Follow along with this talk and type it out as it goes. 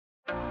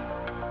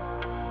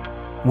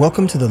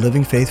Welcome to the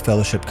Living Faith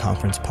Fellowship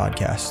Conference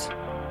podcast.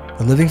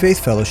 The Living Faith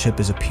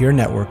Fellowship is a peer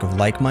network of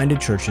like-minded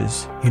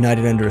churches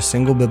united under a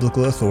single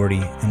biblical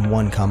authority and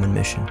one common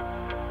mission.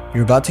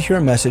 You're about to hear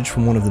a message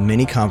from one of the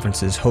many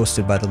conferences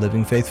hosted by the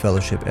Living Faith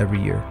Fellowship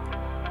every year.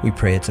 We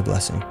pray it's a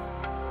blessing.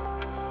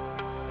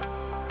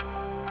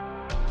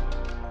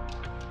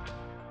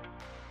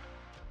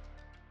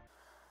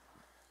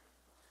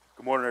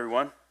 Good morning,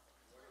 everyone.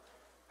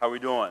 How we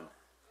doing?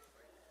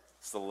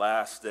 It's the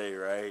last day,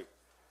 right?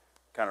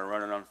 Kind of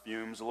running on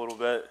fumes a little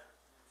bit.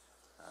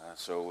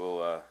 So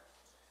we'll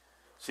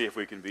see if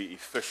we can be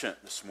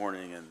efficient this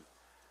morning and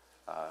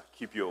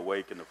keep you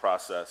awake in the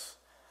process.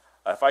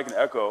 If I can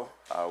echo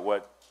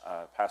what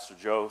Pastor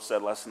Joe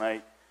said last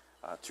night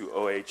to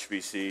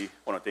OHBC, I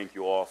want to thank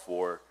you all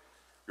for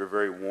your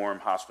very warm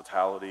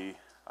hospitality.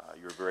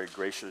 You're a very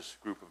gracious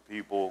group of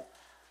people.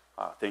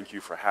 Thank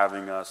you for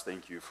having us.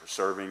 Thank you for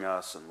serving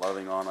us and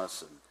loving on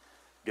us and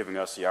giving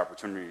us the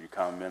opportunity to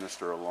come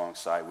minister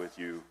alongside with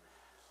you.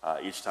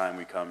 Each time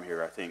we come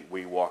here, I think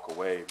we walk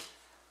away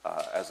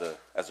as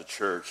a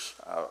church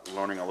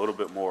learning a little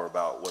bit more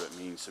about what it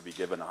means to be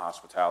given a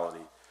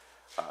hospitality.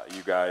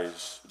 You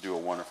guys do a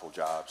wonderful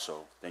job,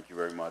 so thank you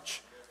very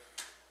much.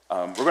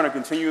 We're going to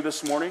continue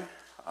this morning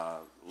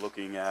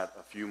looking at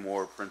a few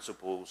more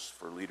principles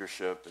for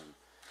leadership, and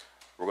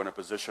we're going to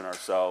position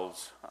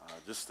ourselves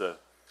just to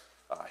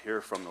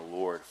hear from the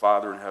Lord.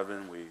 Father in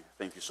heaven, we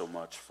thank you so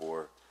much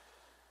for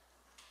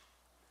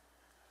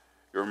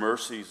your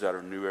mercies that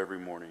are new every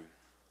morning.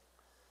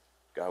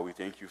 God, we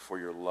thank you for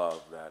your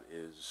love that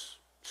is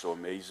so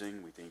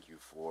amazing. We thank you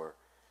for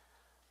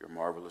your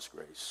marvelous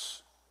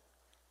grace.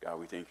 God,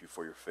 we thank you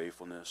for your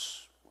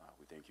faithfulness.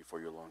 We thank you for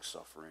your long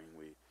suffering.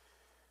 We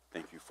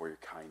thank you for your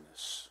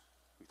kindness.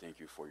 We thank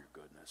you for your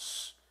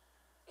goodness.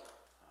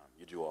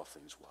 You do all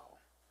things well.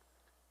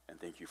 And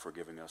thank you for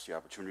giving us the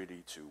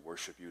opportunity to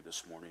worship you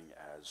this morning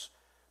as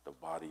the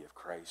body of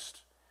Christ.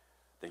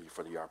 Thank you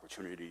for the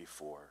opportunity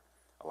for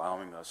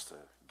allowing us to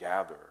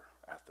gather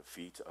at the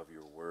feet of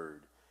your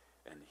word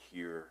and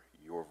hear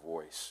your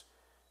voice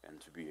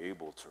and to be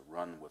able to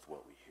run with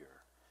what we hear.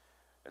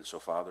 And so,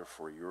 Father,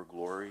 for your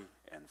glory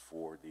and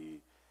for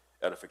the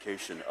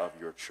edification of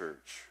your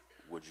church,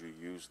 would you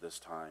use this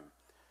time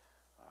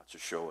to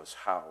show us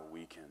how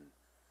we can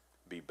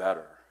be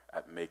better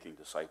at making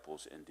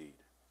disciples indeed.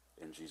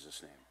 In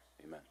Jesus'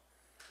 name, amen.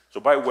 So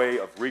by way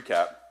of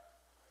recap,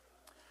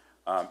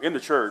 in the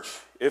church,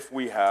 if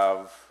we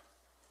have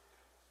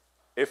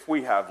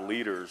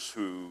leaders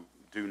who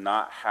do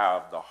not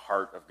have the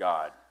heart of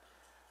God,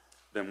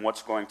 then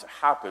what's going to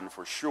happen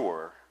for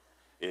sure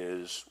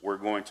is we're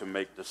going to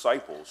make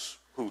disciples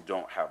who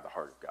don't have the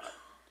heart of God.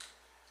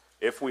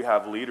 If we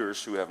have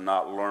leaders who have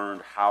not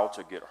learned how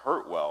to get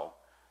hurt well,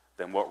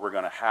 then what we're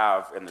going to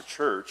have in the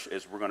church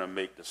is we're going to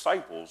make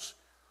disciples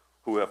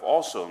who have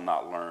also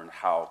not learned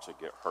how to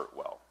get hurt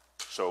well.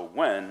 So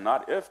when,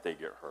 not if they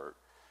get hurt,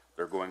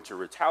 they're going to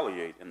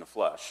retaliate in the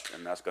flesh,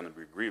 and that's going to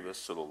be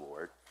grievous to the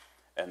Lord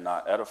and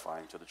not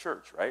edifying to the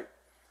church, right?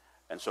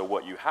 And so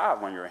what you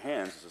have on your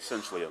hands is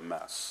essentially a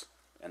mess.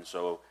 And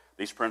so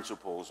these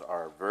principles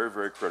are very,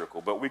 very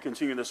critical. But we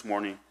continue this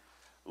morning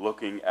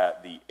looking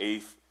at the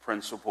 8th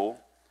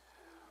principle.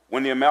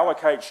 When the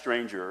Amalekite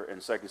stranger in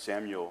 2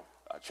 Samuel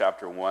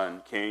chapter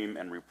 1 came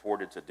and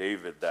reported to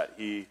David that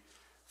he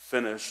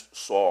finished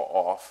Saul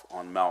off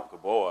on Mount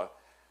Gilboa,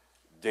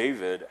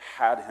 David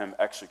had him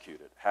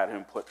executed, had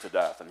him put to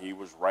death, and he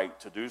was right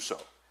to do so.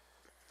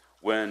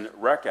 When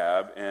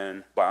Rechab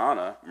and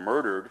Baanah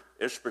murdered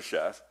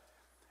Ishbosheth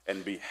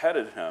and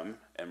beheaded him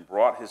and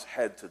brought his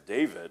head to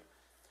David,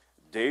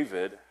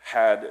 David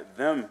had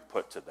them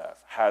put to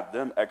death, had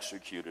them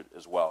executed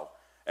as well.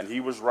 And he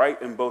was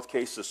right in both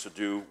cases to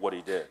do what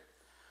he did.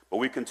 But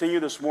we continue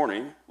this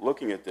morning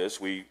looking at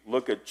this. We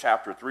look at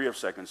chapter 3 of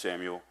 2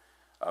 Samuel,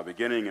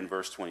 beginning in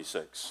verse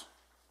 26.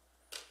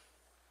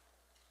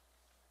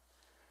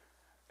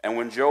 And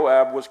when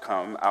Joab was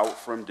come out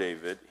from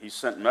David, he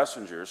sent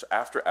messengers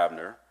after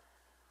Abner,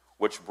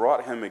 which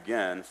brought him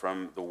again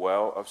from the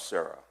well of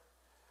Sarah.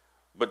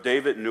 But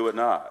David knew it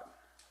not.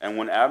 And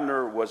when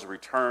Abner was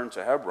returned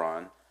to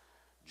Hebron,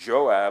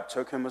 Joab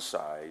took him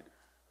aside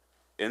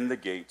in the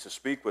gate to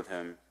speak with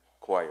him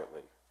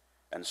quietly,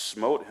 and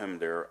smote him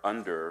there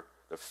under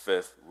the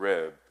 5th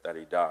rib that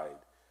he died,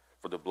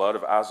 for the blood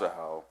of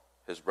Asahel,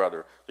 his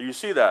brother. So you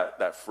see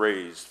that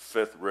phrase,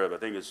 5th rib, I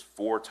think it's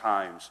 4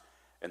 times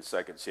in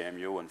 2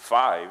 Samuel, and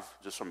 5,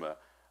 just from a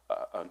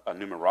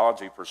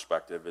numerology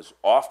perspective, is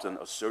often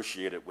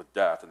associated with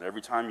death. And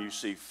every time you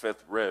see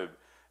 5th rib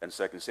in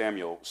 2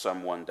 Samuel,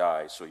 someone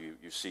dies. So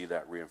you see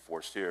that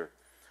reinforced here.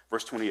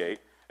 Verse 28,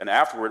 and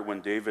afterward,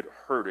 when David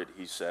heard it,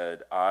 he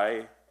said,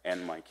 I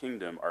and my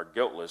kingdom are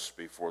guiltless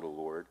before the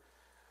Lord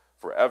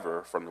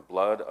forever from the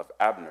blood of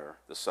Abner,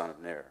 the son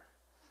of Ner.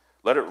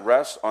 Let it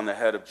rest on the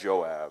head of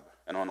Joab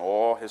and on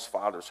all his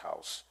father's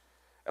house.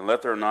 And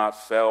let there not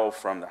fail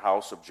from the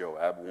house of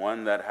Joab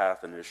one that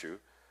hath an issue,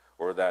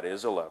 or that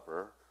is a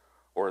leper,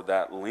 or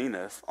that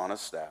leaneth on a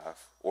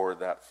staff, or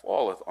that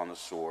falleth on the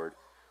sword,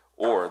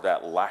 or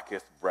that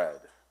lacketh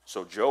bread.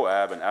 So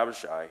Joab and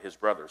Abishai, his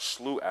brother,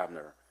 slew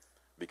Abner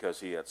because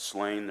he had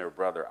slain their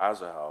brother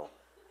Asahel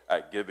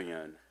at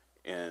Gibeon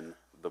in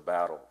the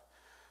battle.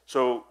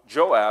 So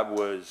Joab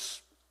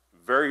was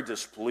very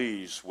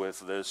displeased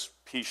with this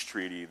peace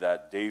treaty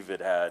that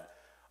David had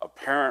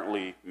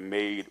apparently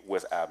made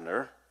with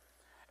Abner,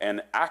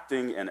 and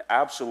acting in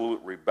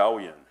absolute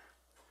rebellion,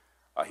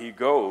 he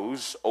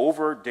goes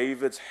over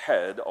David's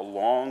head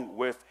along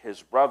with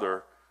his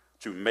brother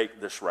to make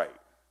this right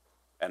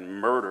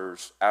and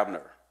murders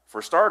Abner.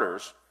 For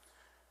starters,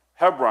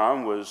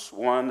 Hebron was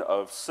one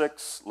of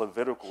 6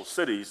 Levitical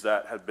cities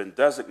that had been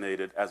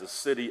designated as a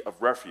city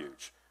of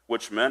refuge,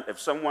 which meant if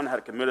someone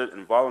had committed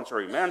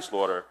involuntary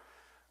manslaughter,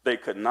 they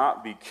could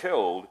not be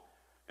killed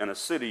in a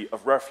city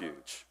of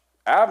refuge.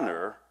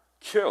 Abner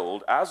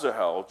killed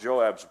Asahel,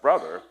 Joab's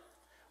brother,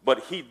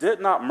 but he did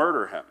not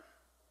murder him.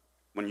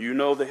 When you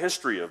know the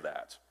history of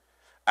that.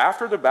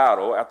 After the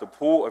battle at the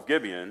pool of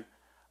Gibeon,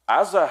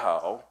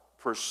 Asahel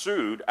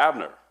pursued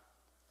Abner.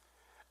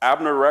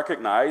 Abner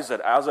recognized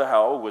that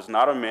Asahel was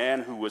not a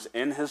man who was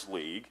in his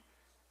league,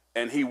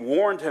 and he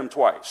warned him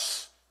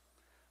twice.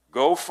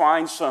 Go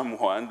find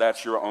someone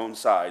that's your own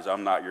size.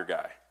 I'm not your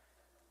guy.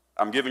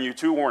 I'm giving you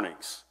 2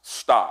 warnings.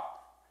 Stop.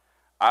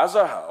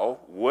 Asahel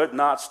would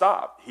not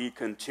stop. He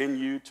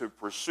continued to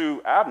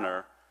pursue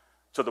Abner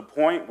to the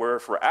point where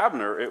for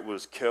Abner it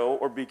was kill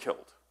or be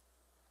killed.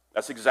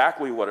 That's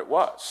exactly what it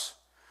was.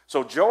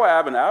 So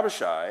Joab and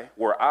Abishai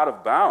were out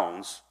of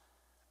bounds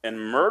in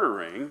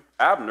murdering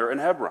Abner in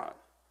Hebron.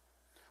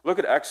 Look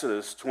at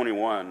Exodus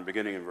 21,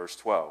 beginning in verse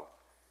 12.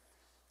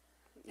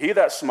 He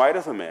that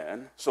smiteth a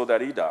man so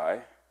that he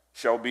die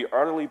shall be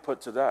utterly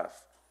put to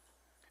death.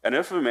 And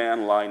if a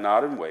man lie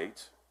not in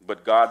wait,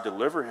 but God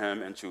deliver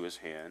him into his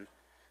hand,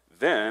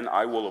 then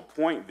I will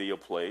appoint thee a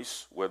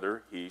place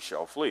whither he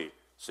shall flee,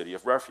 city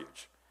of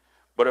refuge.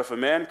 But if a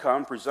man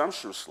come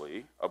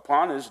presumptuously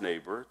upon his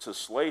neighbor to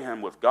slay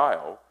him with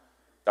guile,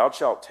 thou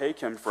shalt take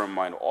him from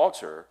mine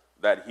altar,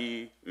 that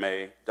he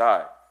may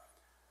die.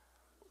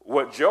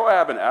 What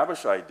Joab and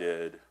Abishai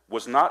did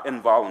was not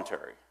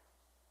involuntary.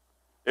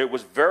 It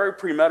was very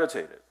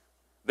premeditated.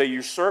 They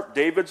usurped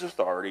David's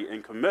authority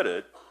and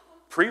committed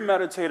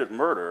premeditated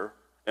murder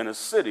in a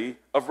city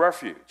of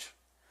refuge.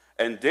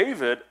 And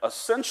David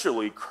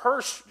essentially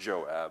cursed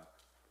Joab,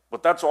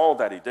 but that's all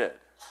that he did.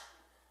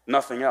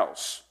 Nothing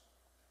else.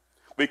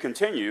 We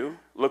continue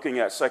looking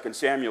at 2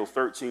 Samuel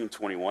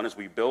 13:21 as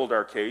we build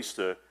our case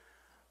to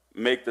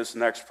make this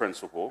next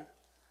principle.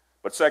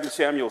 But 2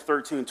 Samuel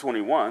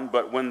 13:21,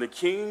 but when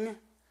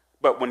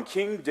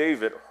King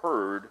David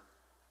heard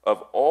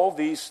of all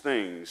these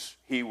things,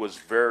 he was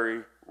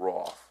very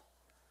wroth.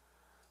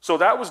 So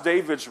that was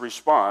David's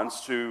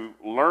response to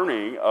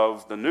learning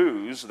of the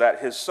news that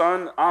his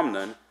son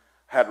Amnon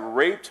had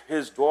raped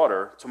his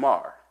daughter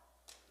Tamar.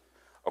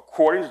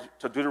 According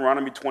to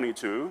Deuteronomy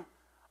 22,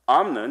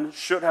 Amnon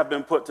should have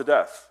been put to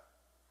death.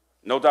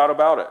 No doubt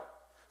about it.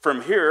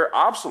 From here,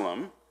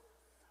 Absalom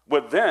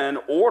would then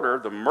order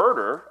the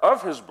murder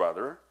of his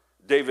brother,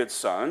 David's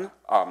son,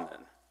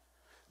 Amnon.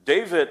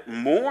 David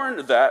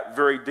mourned that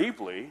very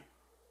deeply,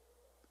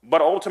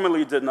 but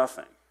ultimately did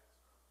nothing.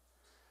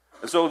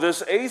 And so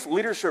this 8th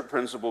leadership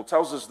principle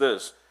tells us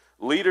this: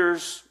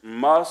 leaders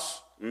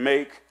must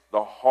make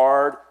the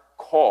hard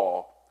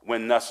call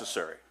when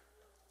necessary.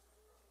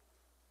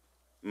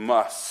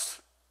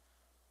 Must.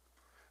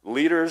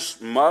 Leaders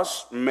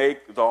must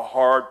make the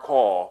hard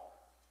call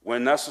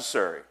when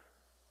necessary.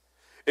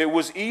 It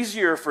was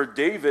easier for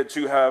David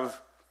to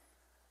have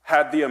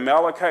had the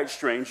Amalekite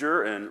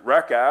stranger and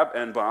Rechab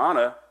and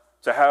Baanah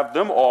to have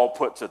them all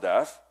put to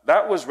death.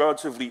 That was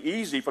relatively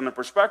easy from the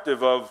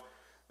perspective of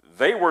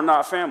they were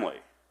not family.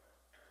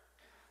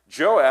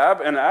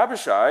 Joab and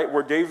Abishai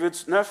were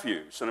David's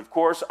nephews. And of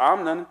course,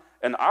 Amnon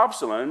and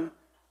Absalom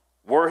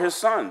were his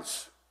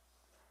sons.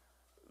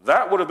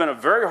 That would have been a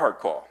very hard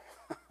call.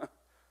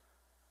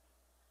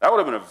 That would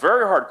have been a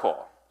very hard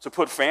call to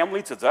put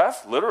family to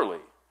death, literally.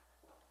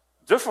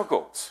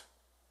 Difficult,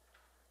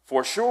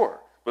 for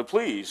sure. But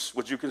please,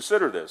 would you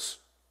consider this?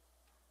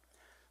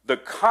 The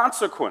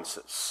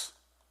consequences,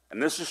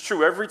 and this is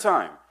true every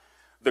time,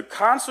 the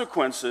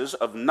consequences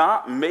of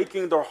not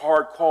making the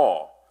hard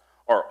call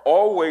are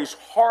always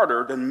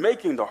harder than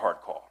making the hard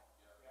call.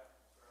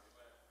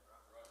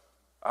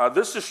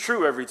 This is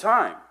true every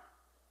time.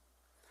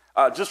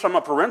 Just from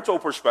a parental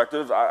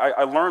perspective,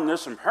 I learned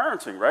this in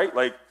parenting, right?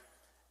 Like,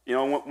 you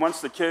know,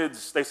 once the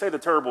kids, they say the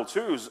terrible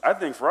twos, I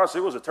think for us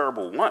it was a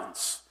terrible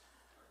ones.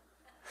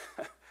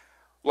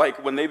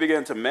 Like when they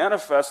began to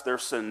manifest their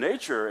sin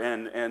nature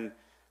and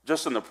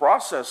just in the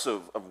process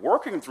of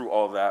working through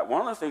all that,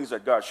 one of the things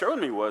that God showed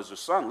me was,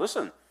 son,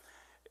 listen,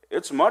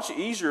 it's much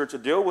easier to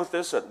deal with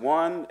this at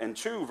 1 and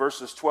 2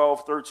 verses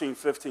 12, 13,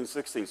 15,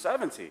 16,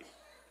 17.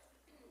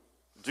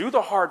 Do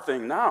the hard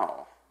thing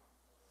now.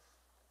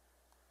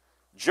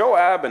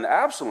 Joab and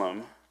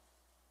Absalom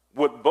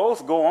would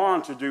both go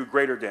on to do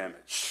greater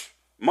damage,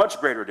 much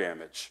greater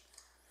damage.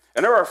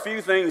 And there are a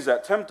few things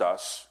that tempt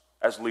us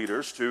as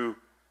leaders to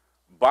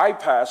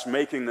bypass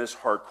making this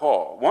hard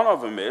call. One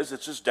of them is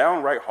it's just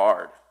downright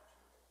hard.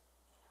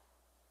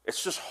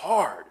 It's just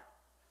hard.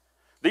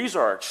 These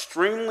are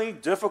extremely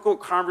difficult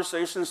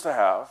conversations to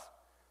have.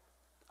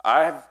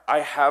 I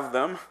have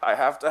them. I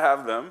have to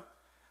have them.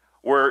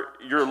 Where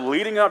you're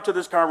leading up to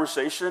this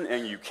conversation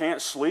and you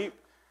can't sleep.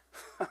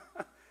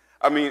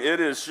 I mean, it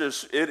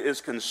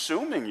is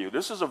consuming you.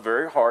 This is a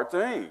very hard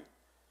thing.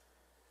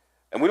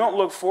 And we don't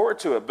look forward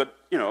to it, but,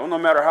 no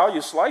matter how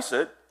you slice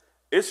it,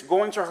 it's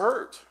going to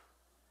hurt.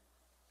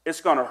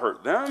 It's going to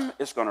hurt them.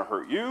 It's going to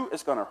hurt you.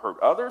 It's going to hurt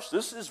others.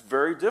 This is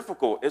very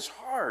difficult. It's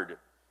hard.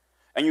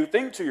 And you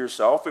think to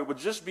yourself, it would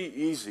just be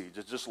easy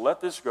to just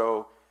let this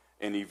go,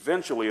 and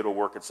eventually it'll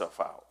work itself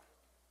out.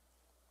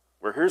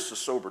 Where here's the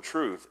sober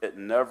truth, it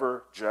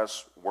never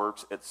just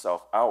works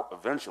itself out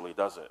eventually,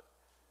 does it?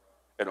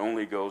 It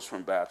only goes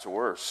from bad to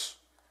worse.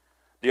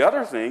 The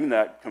other thing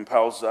that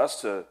compels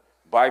us to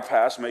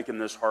bypass making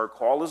this hard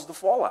call is the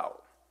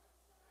fallout.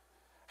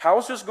 How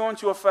is this going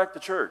to affect the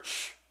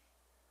church?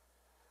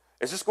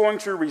 Is this going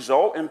to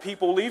result in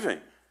people leaving?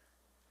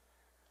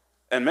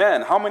 And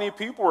man, how many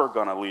people are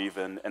going to leave,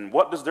 and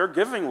what does their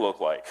giving look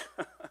like?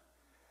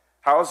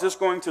 How is this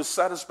going to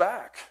set us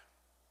back?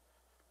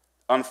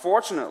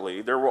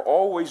 Unfortunately, there will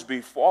always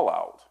be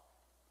fallout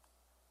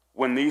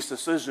when these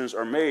decisions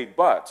are made,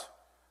 but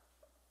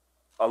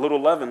a little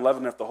leaven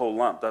leaveneth the whole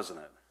lump, doesn't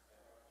it?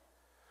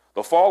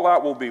 The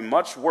fallout will be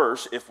much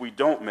worse if we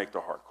don't make the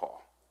hard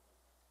call.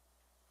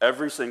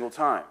 Every single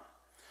time.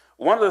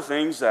 One of the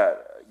things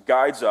that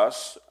guides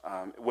us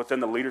within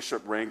the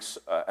leadership ranks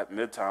at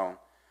Midtown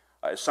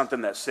is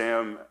something that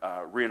Sam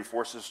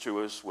reinforces to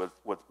us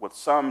with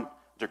some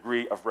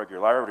degree of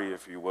regularity,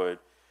 if you would.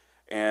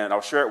 And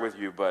I'll share it with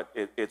you, but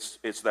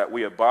it's that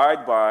we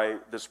abide by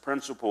this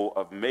principle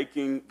of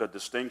making the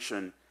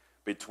distinction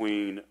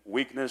between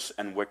weakness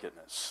and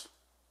wickedness.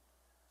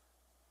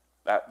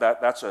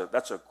 That's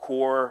a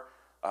core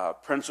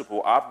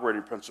principle,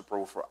 operating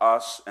principle for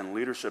us and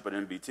leadership at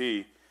NBT.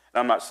 And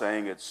I'm not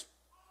saying it's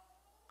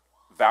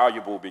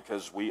valuable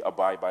because we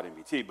abide by the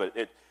NBT, but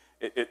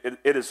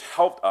it has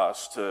helped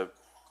us to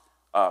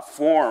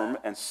form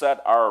and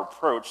set our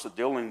approach to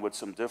dealing with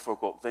some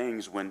difficult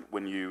things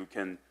when you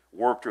can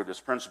work through this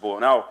principle.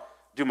 And I'll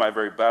do my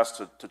very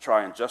best to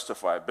try and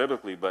justify it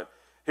biblically, but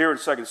here in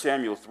 2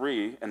 Samuel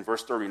 3 and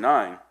verse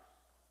 39,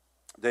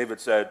 David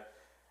said,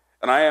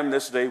 "And I am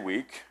this day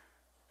weak,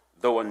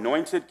 though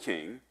anointed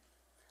king."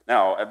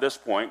 Now, at this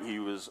point, he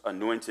was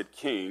anointed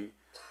king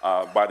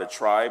by the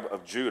tribe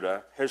of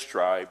Judah, his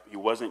tribe. He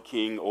wasn't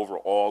king over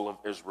all of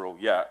Israel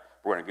yet.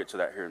 We're going to get to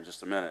that here in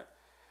just a minute.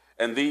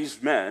 "And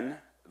these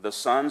men, the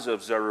sons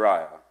of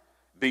Zeruiah,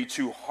 be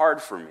too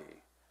hard for me.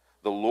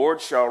 The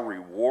Lord shall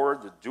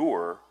reward the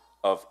doer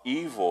of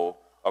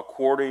evil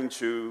according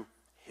to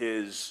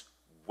his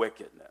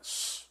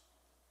wickedness."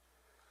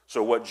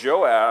 So what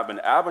Joab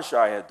and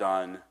Abishai had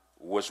done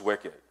was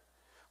wicked.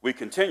 We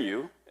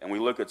continue, and we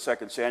look at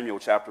 2 Samuel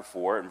chapter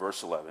 4 and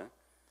verse 11.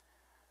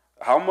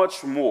 "How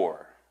much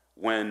more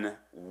when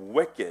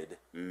wicked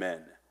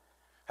men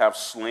have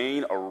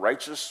slain a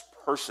righteous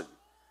person?"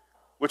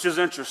 Which is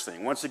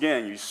interesting. Once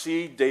again, you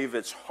see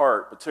David's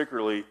heart,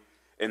 particularly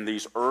in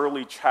these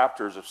early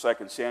chapters of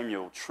 2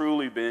 Samuel,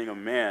 truly being a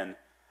man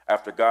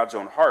after God's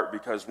own heart,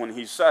 because when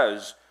he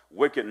says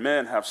wicked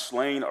men have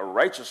slain a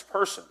righteous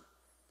person,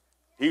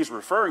 he's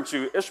referring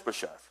to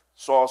Ishbosheth,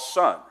 Saul's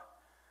son,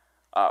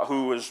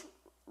 who was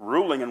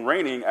ruling and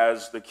reigning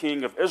as the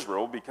king of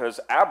Israel because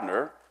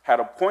Abner had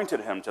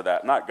appointed him to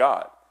that, not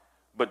God.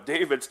 But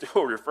David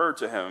still referred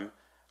to him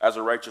as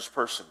a righteous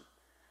person.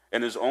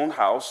 "In his own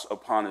house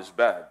upon his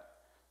bed.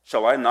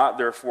 Shall I not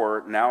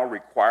therefore now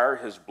require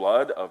his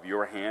blood of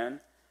your hand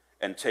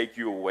and take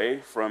you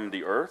away from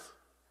the earth?"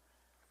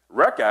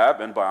 Rechab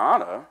and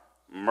Baanah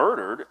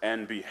murdered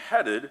and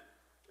beheaded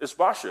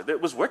Ishbosheth. It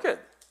was wicked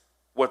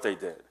what they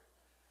did.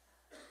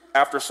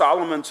 After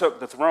Solomon took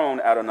the throne,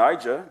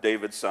 Adonijah,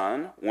 David's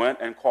son, went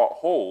and caught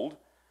hold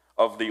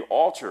of the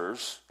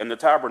altars in the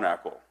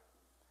tabernacle.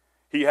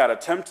 He had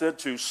attempted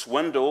to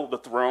swindle the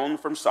throne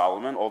from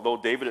Solomon, although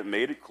David had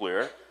made it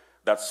clear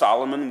that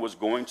Solomon was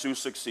going to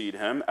succeed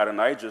him.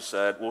 Adonijah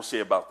said, "We'll see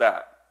about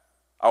that.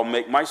 I'll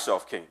make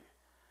myself king."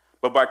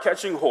 But by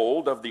catching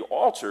hold of the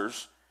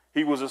altars,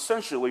 he was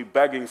essentially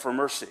begging for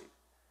mercy.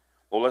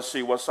 Well, let's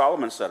see what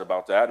Solomon said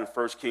about that in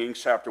 1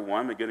 Kings chapter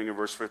 1, beginning in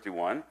verse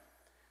 51.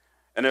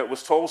 "And it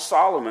was told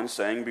Solomon,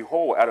 saying,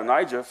 Behold,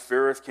 Adonijah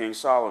feareth King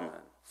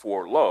Solomon.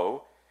 For,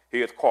 lo, he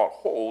hath caught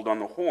hold on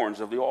the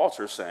horns of the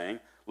altar, saying,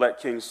 Let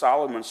King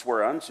Solomon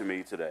swear unto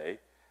me today,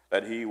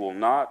 that he will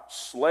not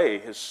slay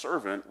his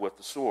servant with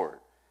the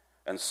sword.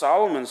 And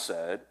Solomon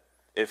said,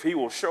 If he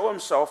will show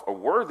himself a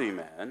worthy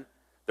man,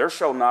 there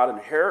shall not an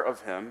hair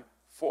of him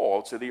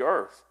fall to the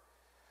earth.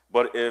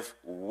 But if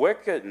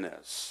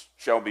wickedness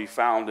shall be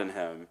found in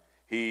him,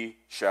 he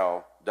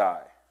shall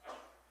die."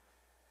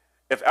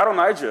 If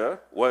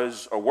Adonijah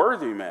was a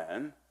worthy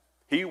man,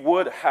 he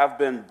would have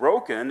been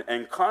broken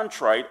and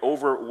contrite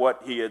over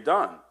what he had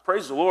done.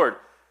 Praise the Lord.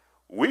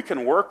 We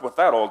can work with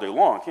that all day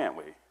long, can't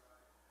we?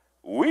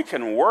 we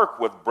can work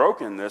with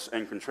brokenness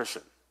and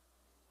contrition.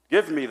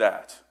 Give me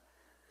that.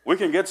 We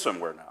can get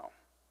somewhere now.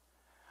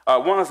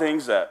 One of the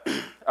things that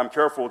I'm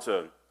careful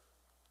to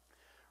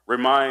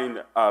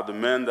remind the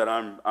men that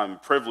I'm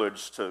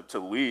privileged to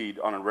lead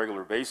on a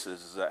regular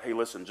basis is that, hey,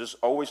 listen, just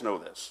always know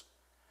this.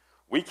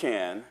 We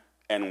can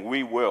and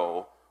we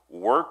will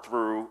work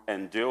through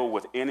and deal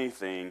with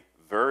anything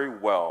very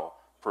well,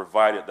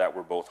 provided that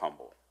we're both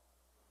humble.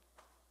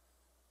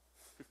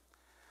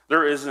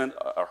 There isn't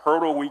a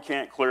hurdle we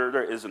can't clear.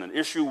 There isn't an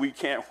issue we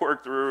can't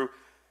work through.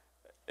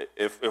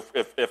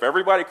 If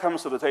everybody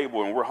comes to the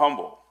table and we're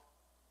humble,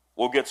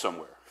 we'll get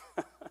somewhere.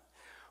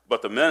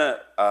 But the minute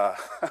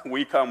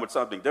we come with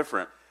something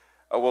different,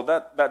 well,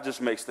 that just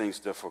makes things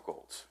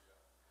difficult.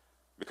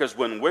 Because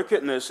when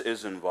wickedness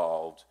is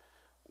involved,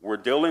 we're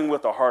dealing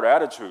with a hard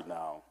attitude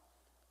now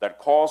that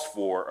calls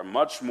for a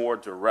much more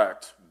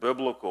direct,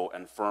 biblical,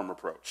 and firm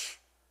approach.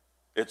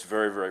 It's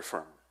very, very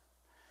firm.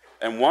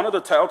 And one of the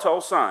telltale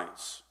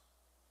signs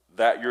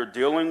that you're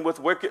dealing with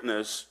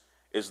wickedness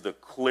is the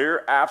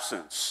clear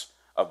absence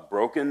of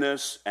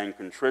brokenness and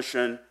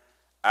contrition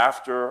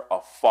after a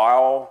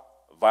foul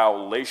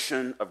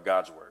violation of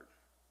God's word.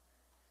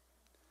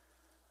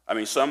 I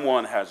mean,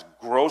 someone has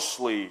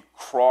grossly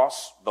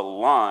crossed the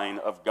line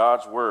of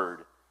God's word,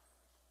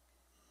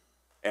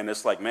 and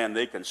it's like, man,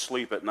 they can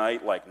sleep at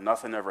night like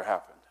nothing ever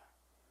happened.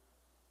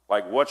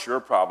 Like, what's your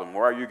problem?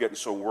 Why are you getting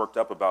so worked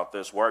up about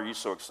this? Why are you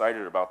so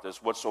excited about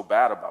this? What's so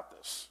bad about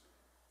this?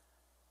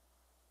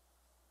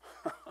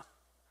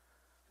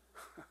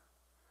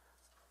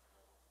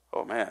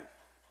 Oh, man.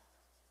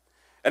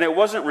 And it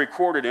wasn't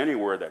recorded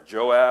anywhere that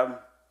Joab,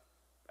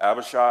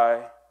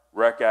 Abishai,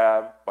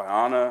 Rechab,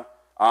 Baanah,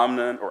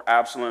 Amnon, or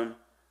Absalom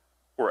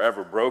were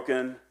ever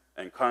broken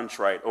and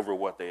contrite over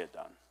what they had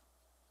done.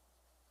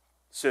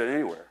 It said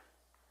anywhere.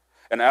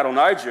 And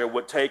Adonijah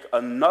would take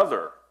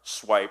another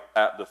swipe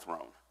at the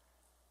throne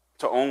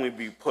to only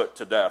be put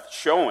to death,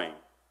 showing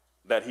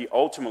that he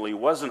ultimately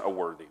wasn't a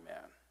worthy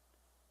man.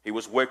 He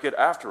was wicked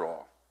after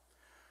all.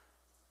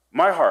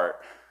 My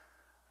heart,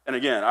 and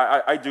again,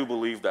 I do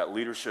believe that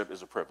leadership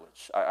is a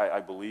privilege. I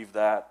believe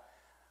that.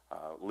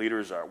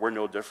 Leaders we're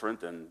no different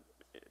than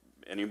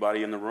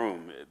anybody in the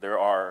room. There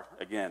are,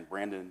 again,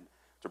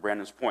 to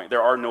Brandon's point,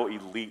 there are no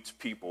elite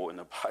people in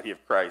the body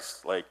of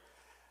Christ.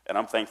 And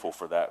I'm thankful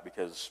for that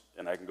because,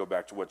 and I can go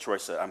back to what Troy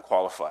said, I'm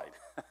qualified.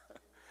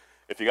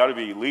 If you got to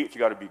be elite, if you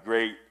got to be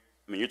great,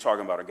 I mean, you're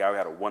talking about a guy who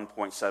had a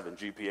 1.7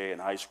 GPA in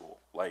high school.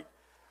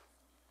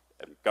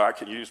 And God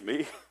can use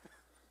me?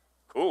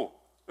 Cool.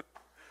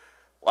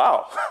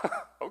 Wow.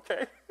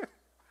 Okay.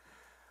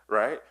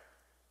 Right?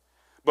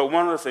 But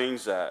one of the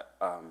things that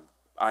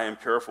I am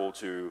careful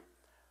to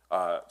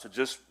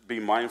just be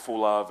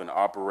mindful of and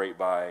operate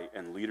by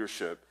in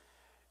leadership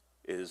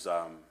is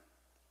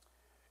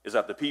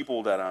that the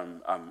people that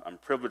I'm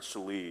privileged to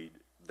lead,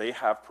 they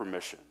have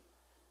permission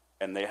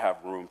and they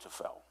have room to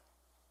fail.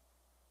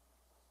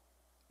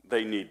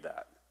 They need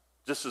that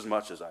just as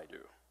much as I do.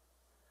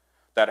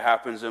 That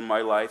happens in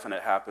my life and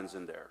it happens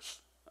in theirs.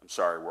 I'm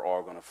sorry, we're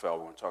all going to fail.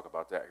 We're going to talk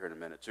about that here in a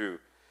minute too.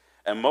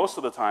 And most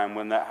of the time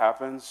when that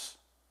happens,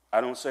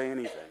 I don't say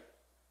anything.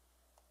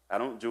 I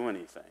don't do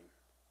anything.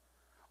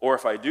 Or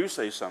if I do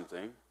say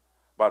something,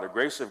 by the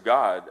grace of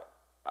God,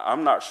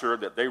 I'm not sure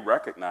that they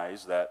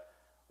recognize that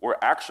we're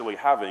actually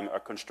having a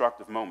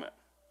constructive moment.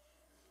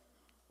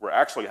 We're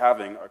actually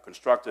having a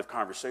constructive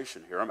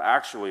conversation here. I'm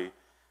actually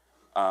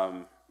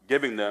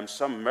giving them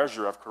some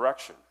measure of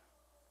correction.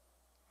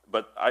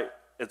 But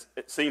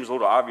it seems a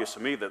little obvious to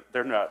me that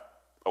they're not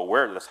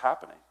aware that it's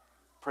happening.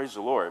 Praise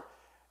the Lord.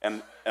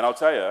 And I'll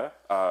tell you,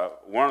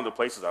 one of the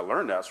places I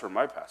learned that's from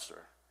my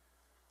pastor.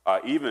 I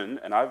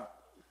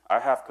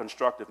have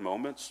constructive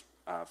moments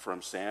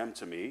from Sam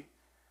to me.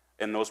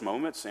 In those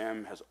moments,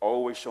 Sam has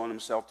always shown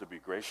himself to be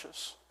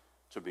gracious,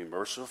 to be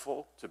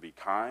merciful, to be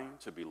kind,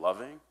 to be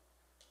loving.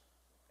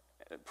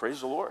 Praise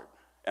the Lord.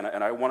 And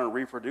I want to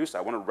reproduce that.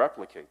 I want to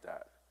replicate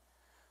that.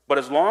 But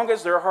as long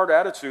as their heart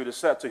attitude is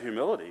set to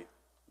humility,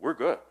 we're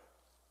good.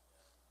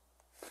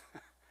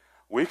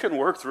 We can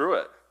work through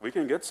it. We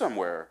can get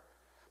somewhere.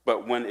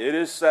 But when it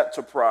is set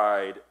to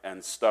pride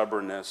and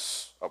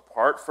stubbornness,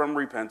 apart from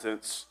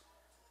repentance,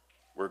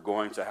 we're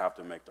going to have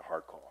to make the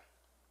hard call.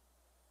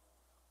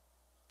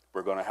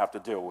 We're going to have to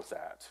deal with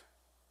that.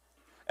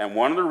 And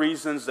one of the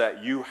reasons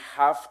that you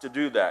have to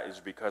do that is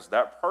because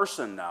that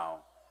person now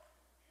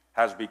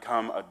has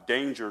become a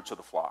danger to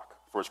the flock.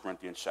 1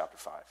 Corinthians chapter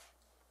 5.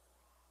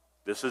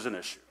 This is an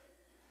issue.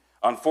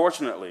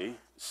 Unfortunately,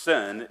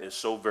 sin is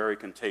so very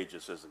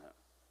contagious, isn't it?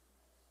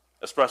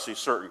 Especially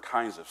certain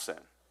kinds of sin.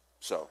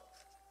 So,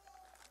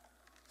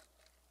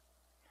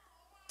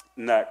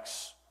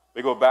 next,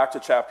 we go back to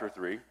chapter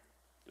 3,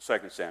 2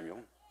 Samuel,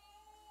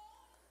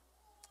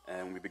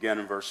 and we begin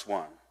in verse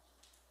 1.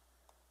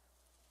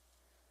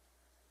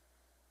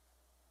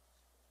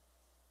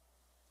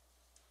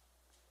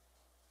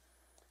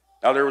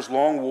 Now there was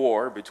long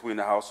war between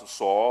the house of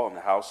Saul and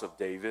the house of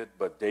David,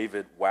 but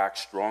David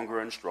waxed stronger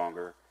and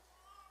stronger,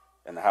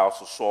 and the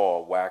house of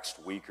Saul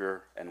waxed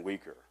weaker and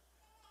weaker.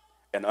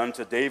 And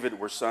unto David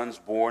were sons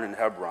born in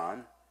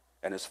Hebron,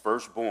 and his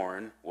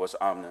firstborn was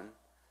Amnon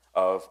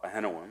of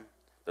Ahinoam,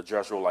 the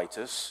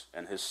Jezreelitess,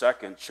 and his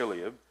second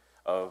Chileab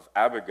of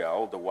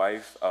Abigail, the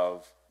wife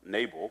of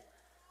Nabal,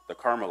 the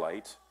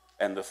Carmelite,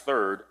 and the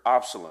third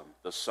Absalom,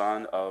 the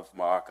son of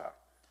Maacah,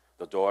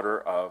 the daughter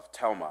of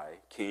Talmai,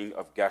 king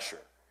of Geshur,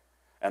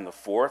 and the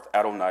fourth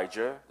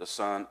Adonijah, the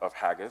son of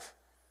Haggith,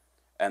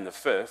 and the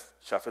fifth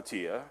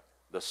Shephatiah,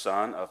 the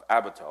son of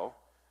Abital,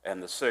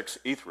 and the sixth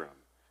Ithram,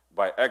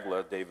 by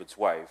Eglah, David's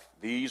wife.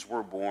 These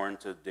were born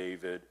to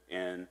David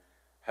in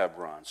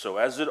Hebron. So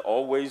as it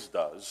always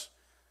does,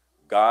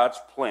 God's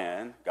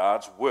plan,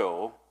 God's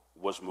will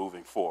was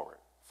moving forward,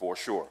 for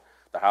sure.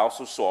 The house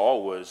of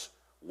Saul was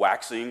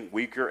waxing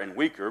weaker and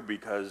weaker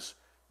because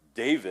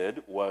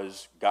David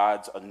was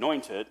God's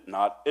anointed,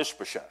 not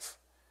Ishbosheth.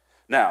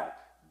 Now,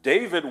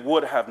 David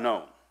would have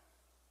known.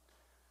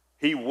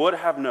 He would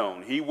have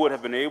known. He would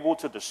have been able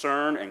to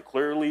discern and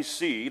clearly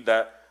see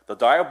that the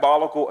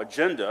diabolical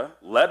agenda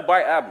led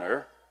by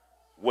Abner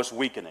was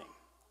weakening.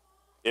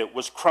 It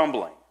was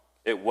crumbling.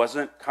 It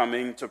wasn't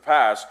coming to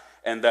pass,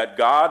 and that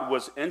God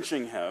was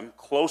inching him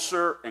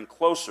closer and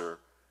closer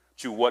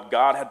to what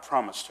God had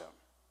promised him.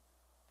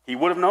 He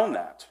would have known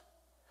that.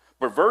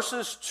 But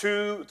verses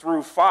 2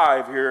 through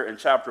 5 here in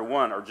chapter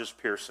 1 are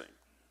just piercing.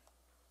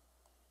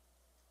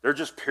 They're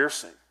just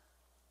piercing.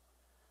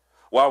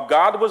 While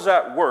God was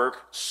at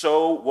work,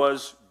 so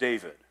was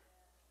David,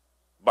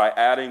 by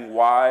adding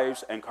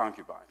wives and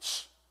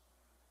concubines,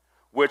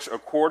 which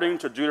according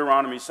to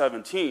Deuteronomy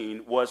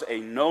 17 was a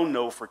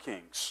no-no for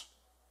kings.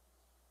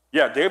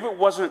 Yeah, David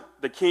wasn't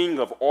the king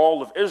of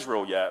all of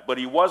Israel yet, but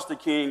he was the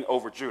king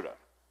over Judah.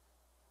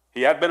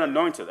 He had been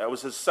anointed. That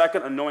was his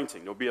second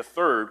anointing. There'll be a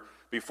third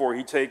before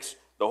he takes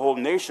the whole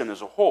nation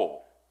as a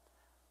whole.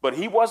 But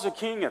he was a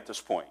king at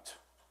this point.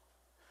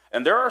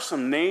 And there are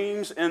some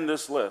names in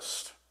this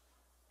list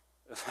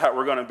that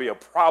were going to be a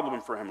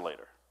problem for him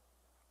later.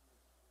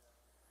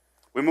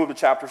 We move to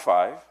chapter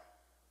 5,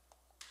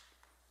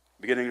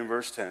 beginning in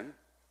verse 10.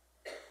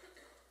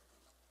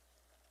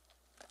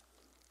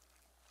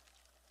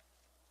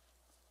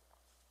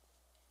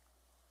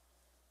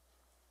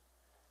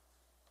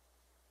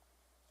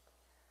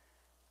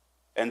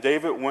 And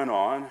David went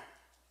on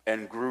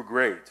and grew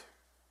great,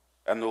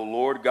 and the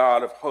Lord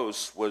God of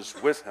hosts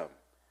was with him.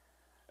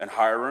 And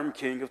Hiram,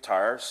 king of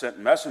Tyre, sent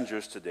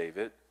messengers to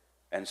David,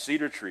 and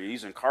cedar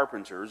trees, and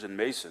carpenters, and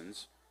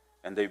masons,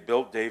 and they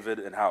built David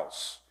an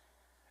house.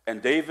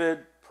 And David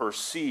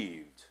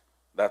perceived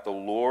that the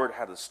Lord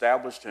had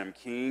established him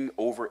king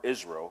over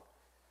Israel,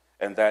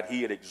 and that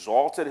he had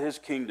exalted his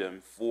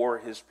kingdom for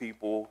his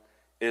people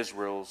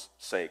Israel's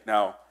sake.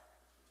 Now,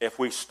 if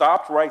we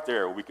stopped right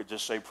there, we could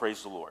just say,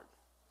 praise the Lord.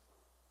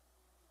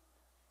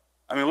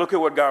 I mean, look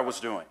at what God was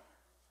doing.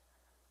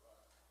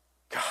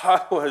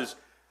 God was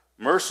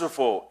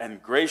merciful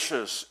and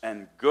gracious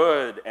and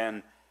good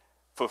and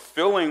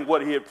fulfilling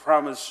what he had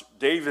promised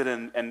David.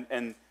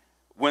 And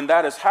when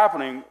that is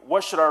happening,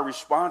 what should our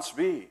response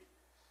be?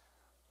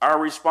 Our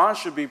response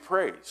should be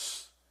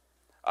praise.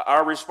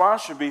 Our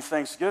response should be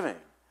thanksgiving.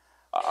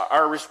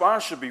 Our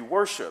response should be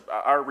worship.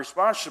 Our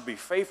response should be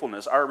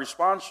faithfulness. Our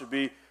response should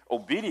be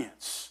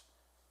obedience.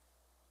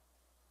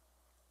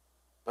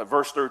 But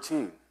verse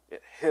 13,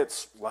 it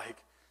hits like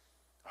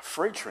a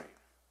freight train.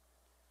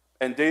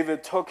 And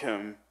David took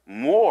him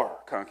more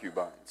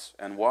concubines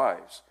and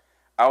wives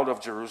out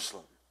of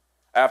Jerusalem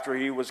after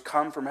he was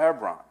come from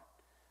Hebron.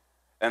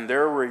 And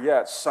there were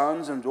yet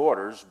sons and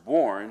daughters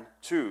born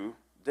to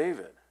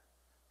David.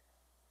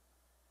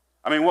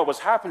 I mean, what was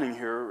happening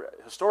here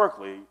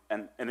historically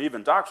and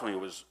even doctrinally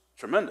was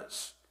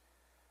tremendous.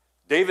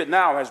 David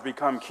now has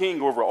become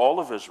king over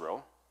all of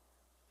Israel,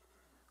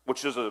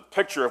 which is a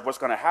picture of what's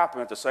going to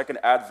happen at the second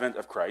advent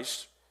of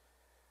Christ.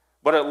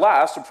 But at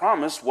last, the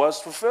promise was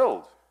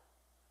fulfilled.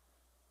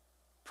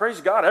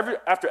 Praise God.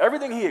 After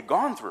everything he had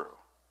gone through,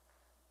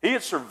 he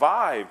had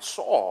survived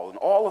Saul and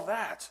all of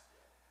that.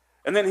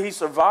 And then he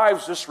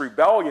survives this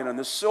rebellion and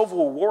this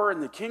civil war in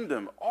the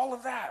kingdom, all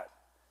of that.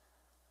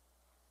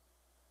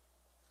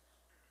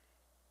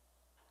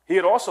 He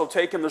had also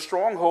taken the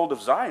stronghold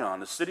of Zion,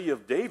 the city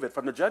of David,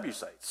 from the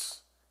Jebusites.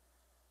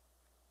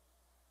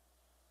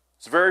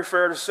 It's very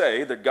fair to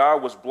say that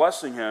God was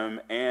blessing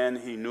him and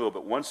he knew it.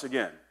 But once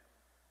again,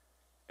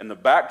 in the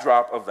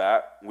backdrop of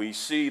that, we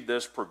see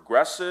this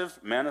progressive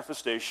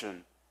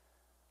manifestation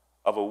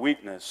of a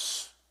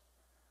weakness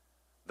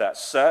that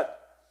set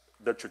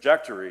the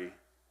trajectory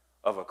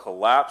of a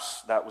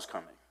collapse that was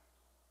coming,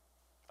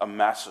 a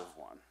massive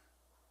one.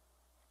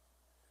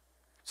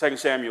 2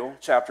 Samuel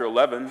chapter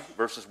 11,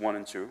 verses 1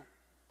 and 2.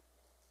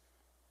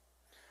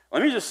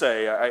 Let me just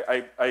say,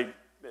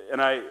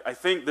 I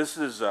think this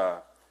is,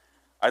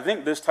 I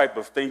think this type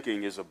of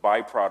thinking is a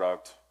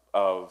byproduct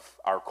of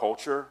our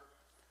culture,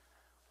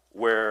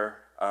 where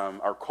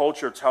our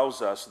culture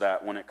tells us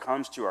that when it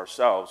comes to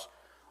ourselves,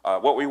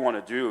 what we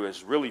want to do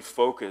is really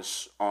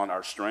focus on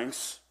our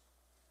strengths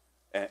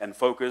and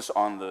focus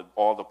on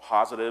all the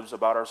positives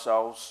about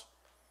ourselves.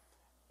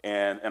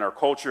 And in our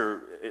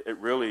culture, it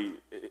really,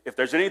 if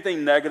there's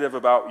anything negative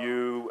about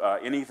you,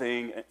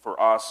 anything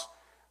for us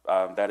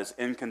that is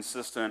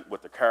inconsistent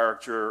with the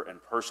character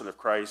and person of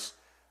Christ,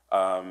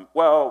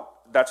 well,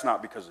 that's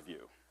not because of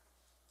you.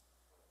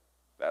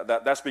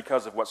 That's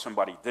because of what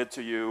somebody did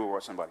to you or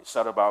what somebody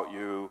said about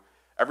you.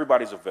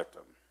 Everybody's a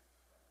victim.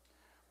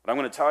 But I'm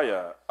going to tell you,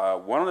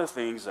 one of the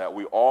things that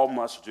we all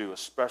must do,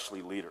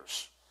 especially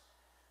leaders,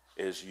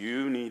 is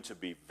you need to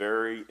be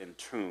very in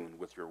tune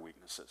with your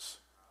weaknesses.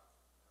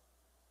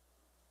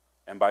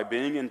 And by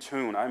being in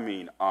tune, I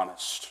mean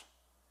honest.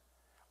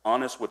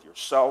 Honest with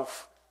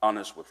yourself,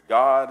 honest with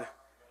God,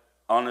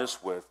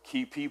 honest with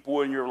key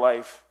people in your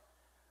life.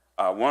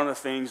 One of the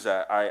things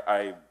that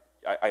I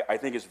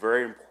think is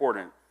very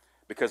important,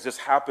 because this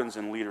happens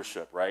in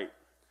leadership, right?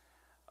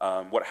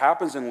 What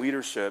happens in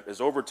leadership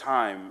is over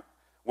time,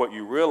 what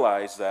you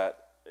realize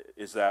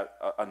is that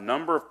a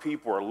number of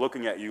people are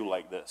looking at you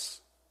like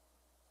this.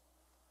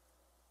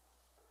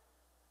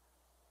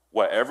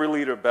 What every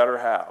leader better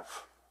have,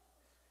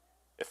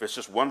 if it's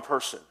just one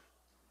person,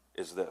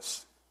 is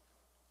this.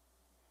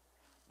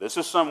 This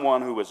is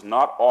someone who is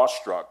not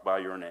awestruck by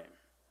your name.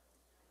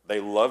 They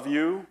love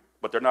you,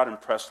 but they're not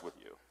impressed with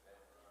you.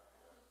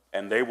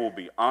 And they will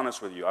be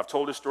honest with you. I've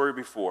told this story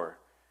before,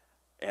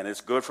 and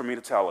it's good for me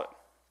to tell it.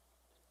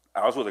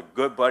 I was with a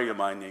good buddy of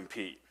mine named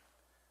Pete.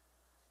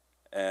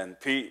 And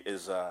Pete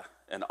is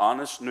an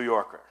honest New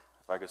Yorker,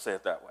 if I could say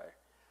it that way.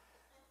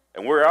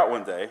 And we're out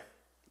one day,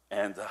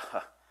 and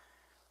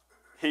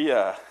he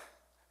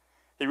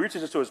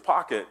reaches into his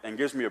pocket and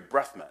gives me a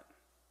breath mint.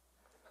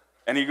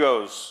 And he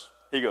goes,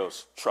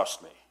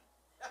 trust me.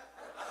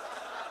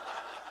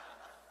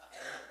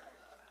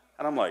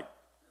 And I'm like,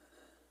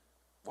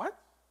 what?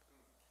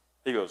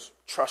 He goes,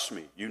 trust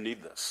me, you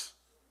need this.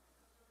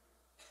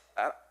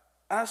 And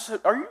I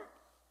said, are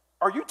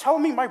you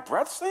telling me my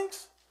breath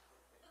stinks?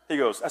 He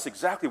goes, that's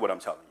exactly what I'm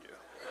telling you.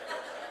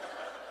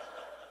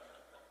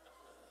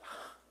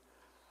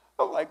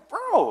 I'm like,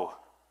 bro,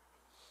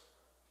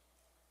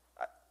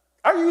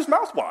 I use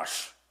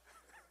mouthwash.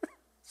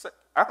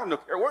 I don't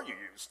care what you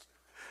used.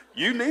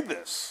 You need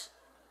this.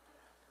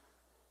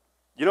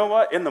 You know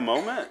what? In the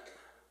moment,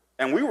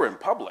 and we were in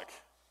public,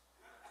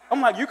 I'm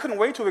like, you couldn't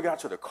wait till we got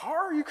to the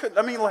car? You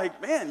couldn't,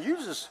 man, you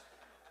just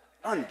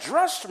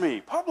undressed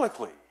me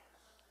publicly.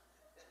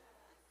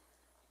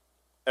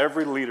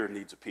 Every leader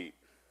needs a Pete.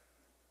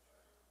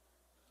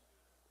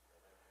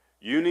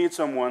 You need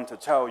someone to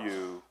tell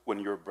you when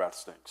your breath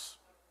stinks.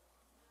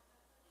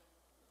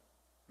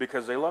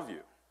 Because they love you.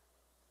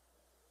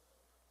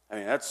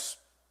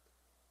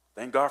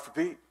 Thank God for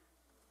Pete.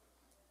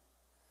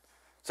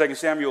 2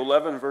 Samuel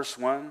 11, verse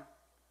 1.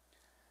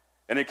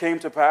 And it came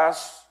to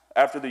pass,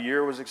 after the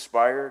year was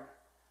expired,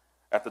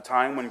 at the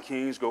time when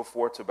kings go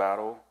forth to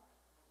battle,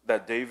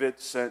 that David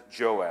sent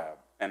Joab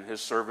and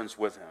his servants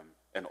with him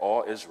and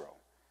all Israel.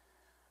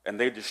 And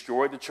they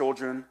destroyed the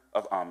children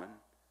of Ammon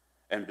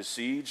and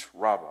besieged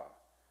Rabbah.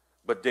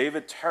 But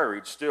David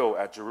tarried still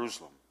at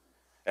Jerusalem.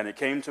 And it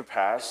came to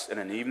pass in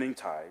an evening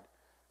tide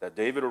that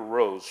David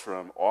arose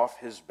from off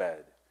his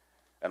bed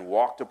and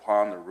walked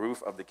upon the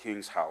roof of the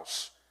king's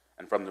house.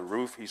 And from the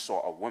roof he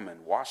saw a woman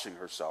washing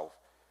herself,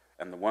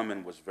 and the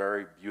woman was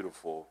very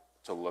beautiful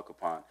to look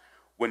upon.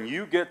 When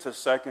you get to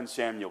 2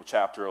 Samuel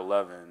chapter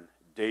 11,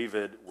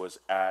 David was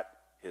at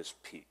his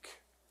peak.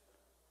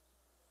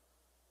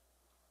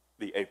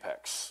 The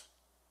apex.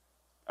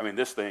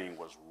 This thing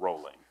was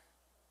rolling.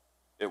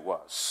 It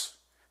was.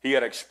 He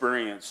had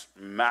experienced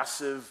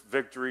massive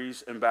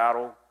victories in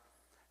battle.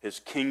 His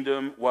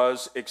kingdom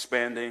was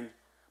expanding.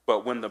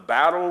 But when the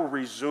battle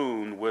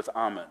resumed with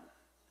Ammon,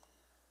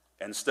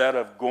 instead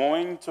of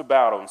going to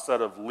battle,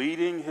 instead of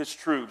leading his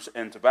troops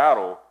into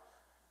battle,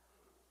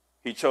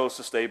 he chose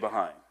to stay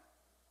behind.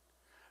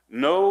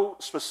 No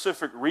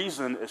specific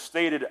reason is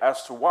stated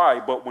as to why,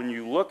 but when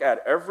you look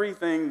at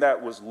everything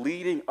that was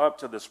leading up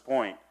to this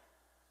point,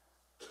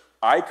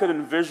 I could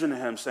envision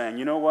him saying,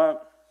 you know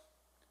what?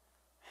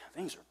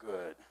 Things are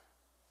good.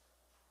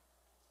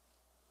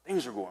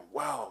 Things are going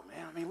well,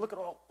 man. Look at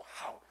all,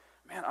 wow.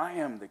 Man, I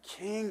am the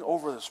king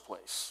over this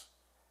place.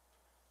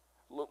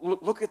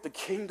 Look at the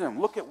kingdom.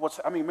 Look at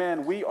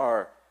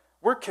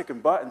we're kicking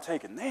butt and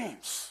taking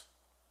names.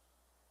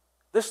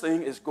 This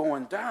thing is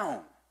going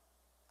down.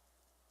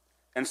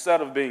 Instead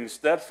of being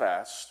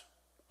steadfast,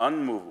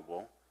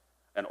 unmovable,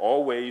 and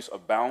always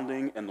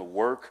abounding in the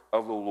work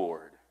of the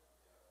Lord,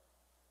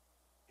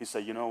 he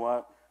said, you know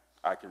what?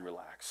 I can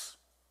relax.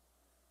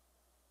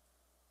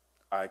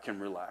 I can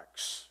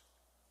relax.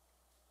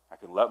 I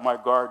can let my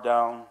guard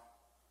down.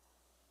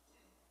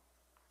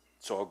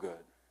 It's all good.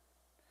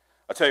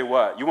 I'll tell you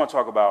what, you want to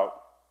talk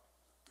about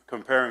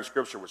comparing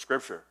Scripture with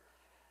Scripture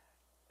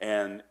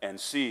and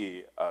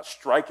see a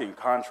striking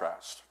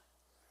contrast.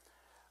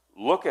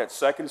 Look at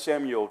 2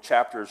 Samuel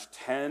chapters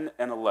 10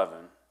 and 11,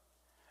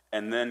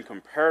 and then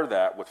compare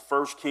that with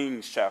 1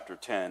 Kings chapter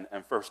 10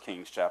 and 1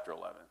 Kings chapter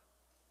 11.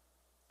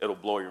 It'll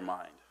blow your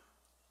mind.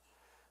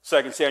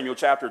 2 Samuel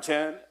chapter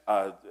 10,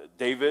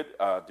 David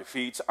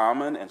defeats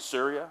Ammon and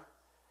Syria.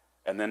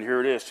 And then here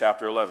it is,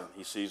 chapter 11.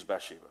 He sees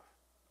Bathsheba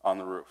on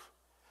the roof.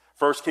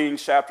 1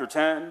 Kings chapter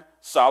 10,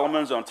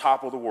 Solomon's on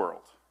top of the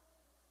world.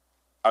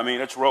 I mean,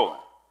 it's rolling.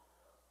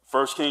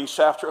 1 Kings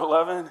chapter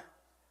 11,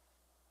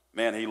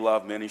 man, he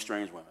loved many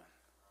strange women.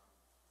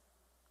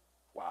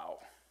 Wow.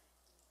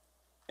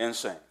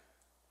 Insane.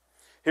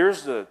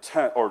 Here's the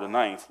 10th or the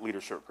 9th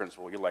leadership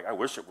principle. You're like, I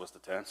wish it was the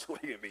 10th so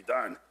we can be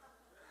done.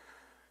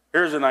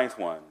 Here's the 9th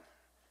one.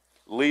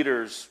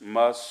 Leaders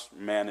must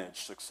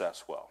manage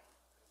success well.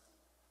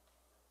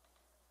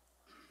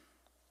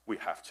 We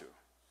have to.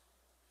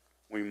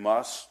 We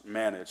must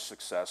manage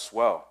success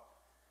well.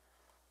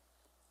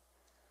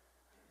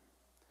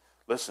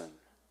 Listen,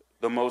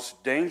 the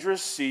most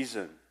dangerous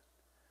season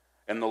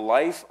in the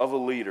life of a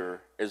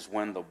leader is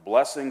when the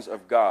blessings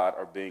of God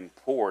are being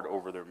poured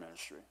over their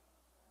ministry.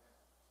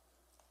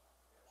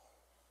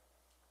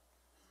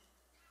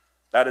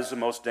 That is the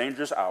most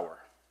dangerous hour.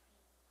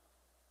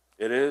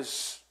 It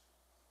is.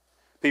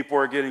 People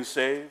are getting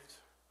saved.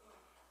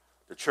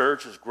 The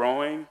church is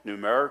growing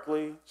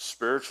numerically,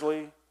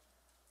 spiritually.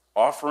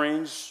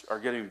 Offerings are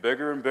getting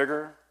bigger and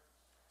bigger.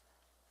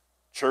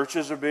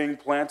 Churches are being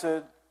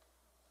planted.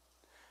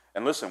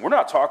 And listen, we're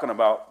not talking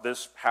about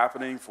this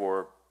happening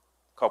for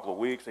a couple of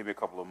weeks, maybe a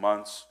couple of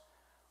months.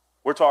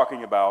 We're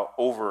talking about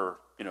over,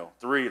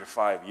 3 to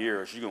 5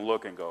 years. You can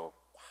look and go,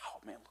 wow,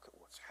 man, look at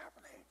what's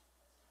happening.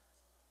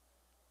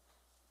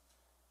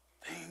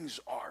 Things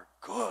are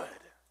good.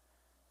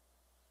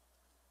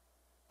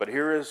 But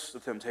here is the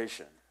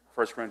temptation.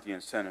 1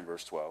 Corinthians 10 and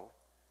verse 12.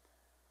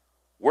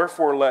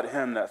 Wherefore let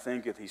him that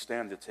thinketh he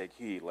standeth take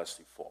heed lest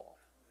he fall.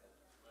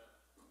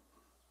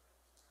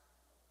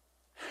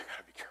 You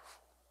gotta be careful.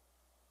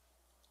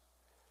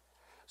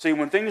 See,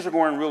 when things are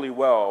going really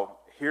well,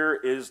 here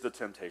is the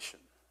temptation.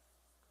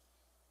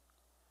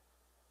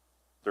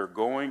 They're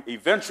going,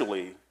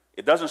 eventually,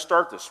 it doesn't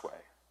start this way,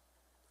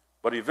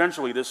 but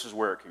eventually this is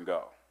where it can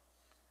go,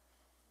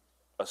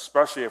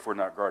 especially if we're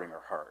not guarding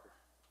our heart.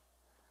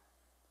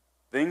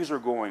 Things are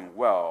going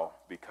well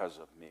because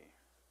of me.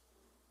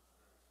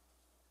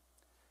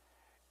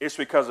 It's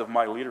because of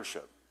my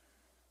leadership.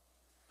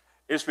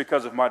 It's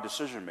because of my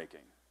decision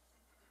making.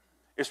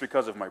 It's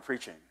because of my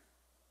preaching.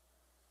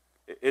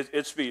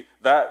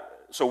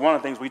 So one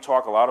of the things we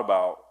talk a lot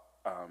about,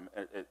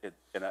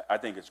 and I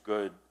think it's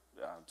good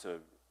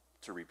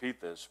to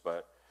repeat this,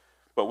 but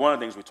one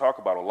of the things we talk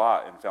about a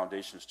lot in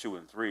Foundations 2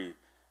 and 3,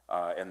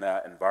 in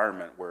that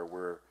environment where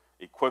we're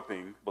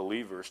equipping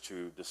believers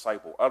to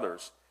disciple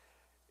others,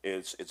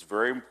 it's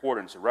very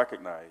important to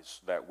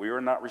recognize that we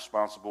are not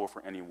responsible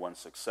for anyone's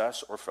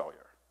success or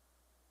failure.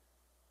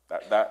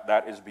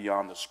 That is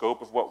beyond the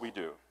scope of what we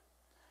do.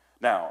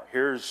 Now,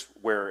 here's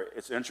where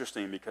it's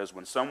interesting, because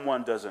when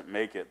someone doesn't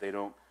make it, they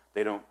don't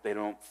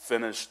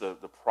finish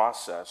the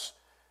process,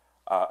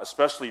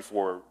 especially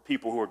for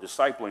people who are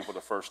discipling for the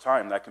first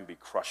time. That can be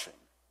crushing.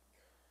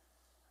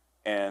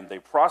 And they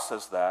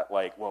process that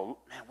like, well,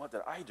 man, what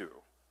did I do?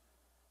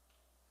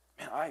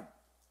 Man,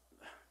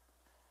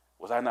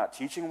 was I not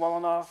teaching well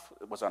enough?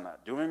 Was I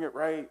not doing it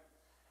right?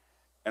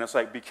 And it's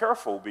like, be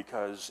careful,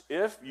 because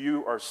if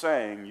you are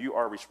saying you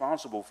are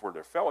responsible for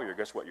their failure,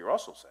 guess what you're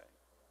also saying?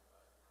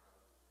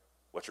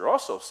 What you're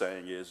also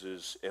saying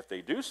is if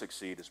they do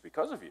succeed, it's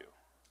because of you.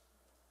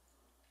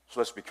 So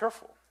let's be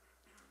careful.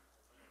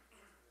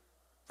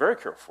 Very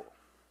careful.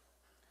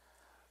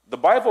 The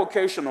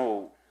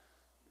bivocational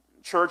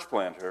church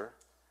planter,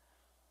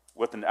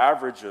 with an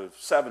average of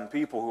 7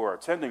 people who are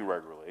attending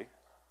regularly,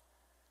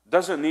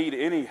 doesn't need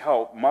any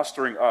help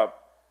mustering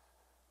up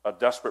a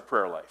desperate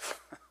prayer life.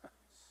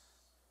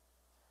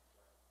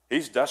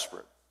 He's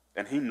desperate,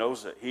 and he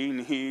knows it. He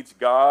needs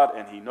God,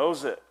 and he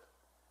knows it.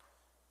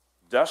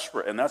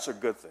 Desperate, and that's a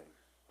good thing.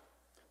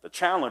 The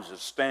challenge is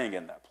staying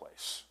in that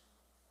place.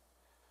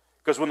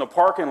 Because when the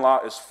parking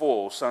lot is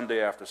full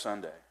Sunday after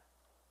Sunday,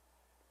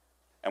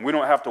 and we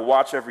don't have to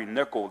watch every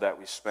nickel that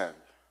we spend,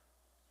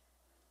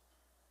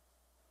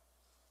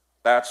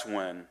 that's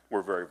when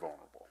we're very vulnerable.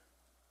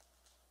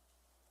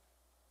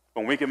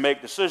 When we can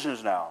make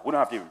decisions now, we don't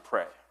have to even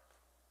pray.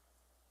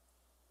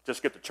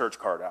 Just get the church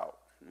card out,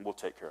 and we'll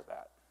take care of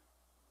that.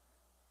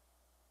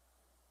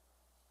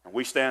 And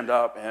we stand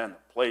up, and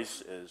the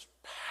place is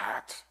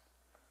packed,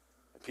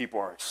 and people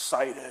are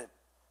excited,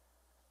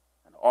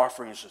 and the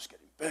offering is just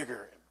getting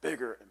bigger and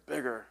bigger and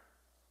bigger.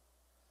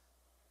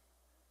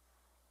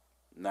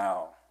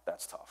 Now,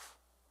 that's tough.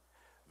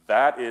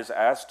 That is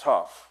as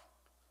tough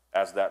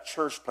as that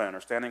church planter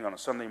standing on a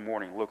Sunday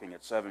morning looking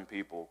at 7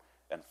 people,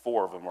 and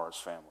 4 of them are his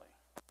family.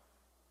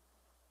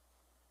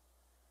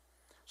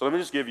 So let me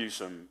just give you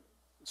some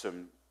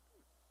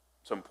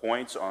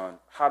points on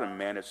how to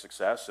manage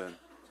success. And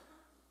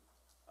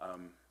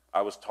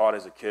I was taught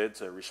as a kid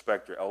to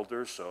respect your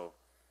elders, so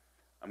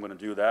I'm going to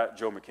do that.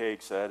 Joe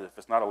McCaig said, if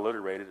it's not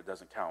alliterated, it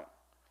doesn't count.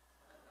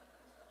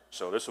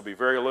 So this will be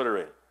very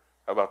alliterated.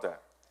 How about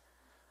that?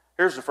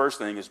 Here's the first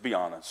thing, is be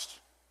honest.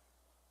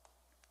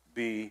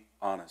 Be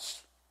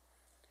honest.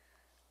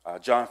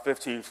 John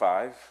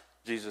 15:5,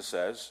 Jesus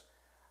says,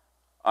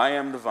 I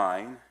am the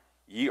vine,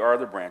 ye are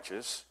the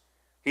branches.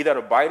 He that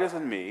abideth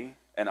in me,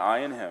 and I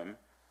in him,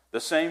 the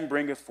same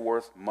bringeth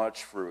forth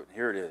much fruit.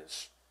 Here it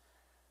is.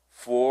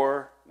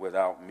 For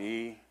without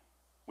me,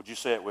 would you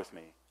say it with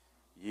me?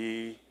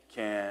 Ye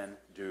can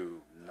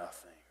do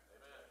nothing.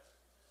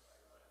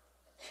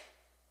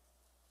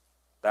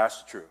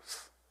 That's the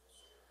truth.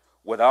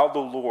 Without the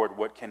Lord,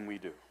 what can we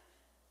do?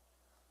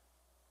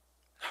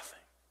 Nothing.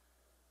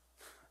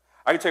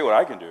 I can tell you what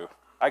I can do.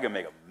 I can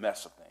make a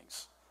mess of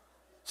things.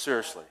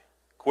 Seriously.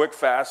 Quick,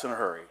 fast, in a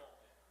hurry.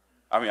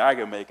 I mean, I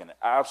can make an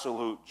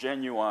absolute,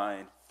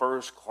 genuine,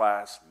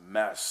 first-class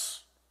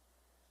mess.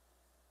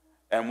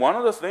 And one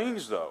of the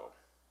things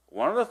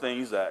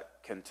that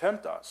can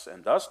tempt us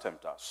and does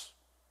tempt us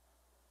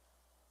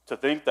to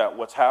think that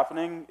what's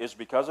happening is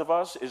because of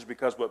us is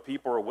because what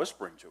people are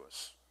whispering to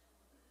us.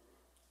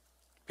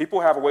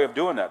 People have a way of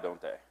doing that,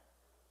 don't they?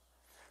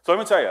 So let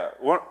me tell you,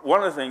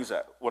 one of the things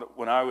that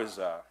when I was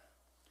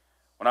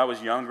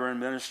younger in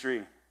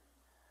ministry,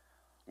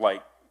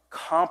 like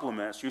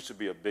compliments used to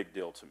be a big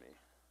deal to me.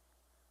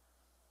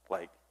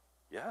 Like,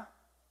 yeah,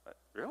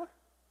 really?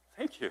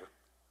 Thank you.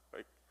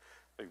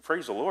 Like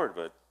praise the Lord,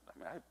 but I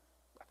mean,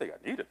 I think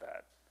I needed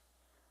that.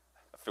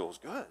 That feels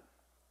good.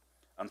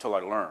 Until I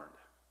learned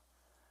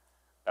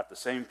that the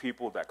same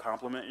people that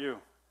compliment you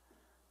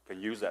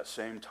can use that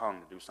same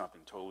tongue to do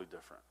something totally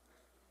different.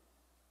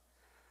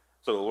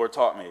 So the Lord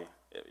taught me,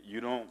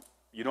 you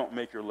don't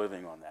make your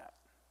living on that.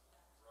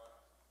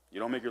 You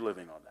don't make your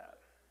living on that.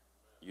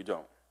 You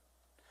don't.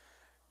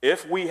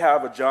 If we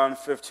have a John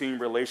 15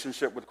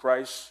 relationship with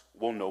Christ,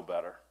 we'll know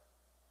better.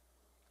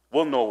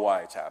 We'll know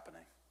why it's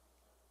happening.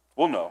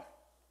 We'll know.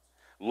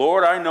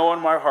 Lord, I know in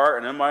my heart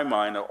and in my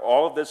mind that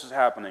all of this is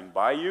happening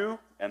by you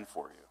and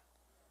for you.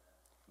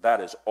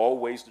 That is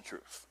always the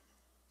truth.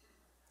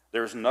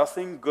 There's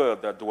nothing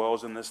good that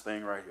dwells in this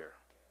thing right here.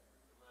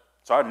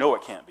 So I know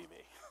it can't be me.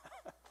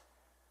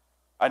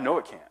 I know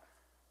it can't.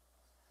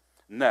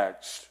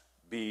 Next,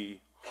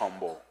 be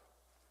humble.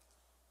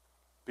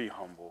 Be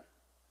humble.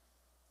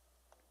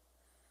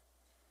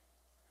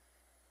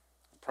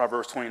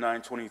 Proverbs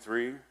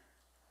 29:23.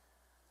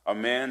 A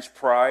man's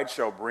pride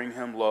shall bring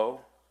him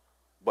low,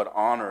 but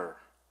honor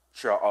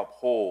shall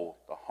uphold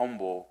the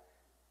humble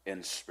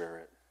in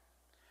spirit.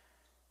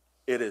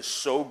 It is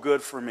so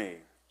good for me.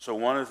 So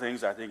one of the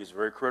things I think is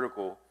very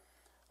critical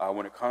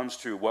when it comes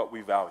to what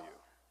we value.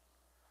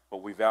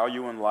 What we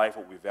value in life,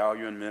 what we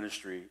value in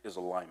ministry is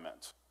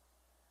alignment.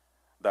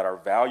 That our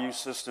value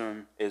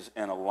system is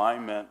in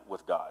alignment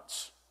with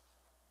God's.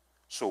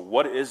 So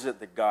what is it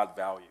that God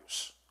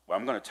values? Well,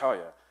 I'm going to tell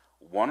you,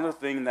 one of the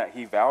things that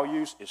he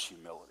values is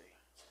humility.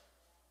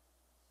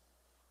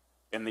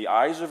 In the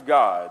eyes of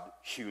God,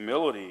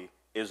 humility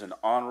is an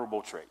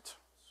honorable trait.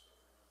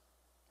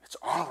 It's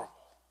honorable.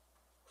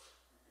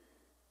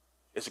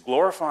 It's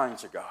glorifying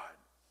to God.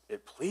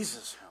 It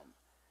pleases him.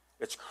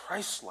 It's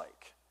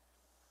Christ-like.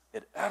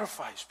 It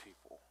edifies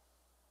people.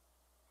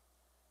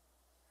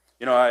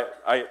 You know,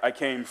 I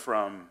came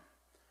from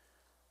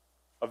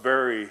a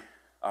very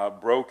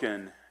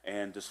broken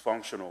and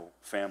dysfunctional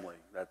family.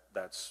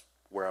 That's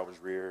where I was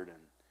reared,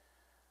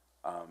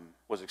 and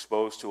was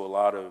exposed to a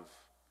lot of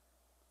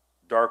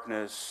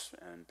darkness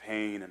and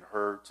pain and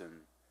hurt,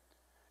 and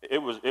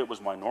it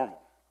was my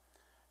normal.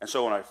 And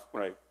so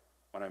when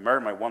I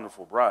married my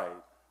wonderful bride,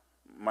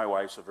 my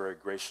wife's a very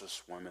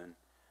gracious woman.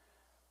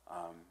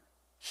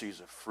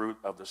 She's a fruit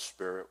of the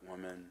Spirit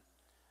woman,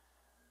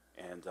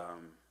 and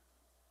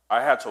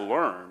I had to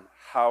learn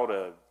how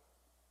to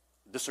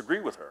disagree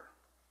with her.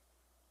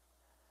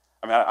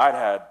 I mean, I'd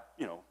had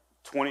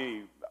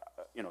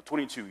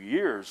 22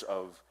 years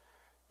of,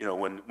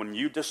 when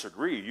you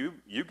disagree,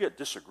 you get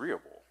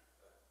disagreeable.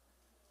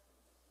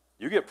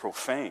 You get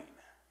profane.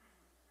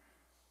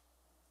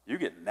 You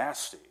get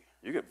nasty.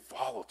 You get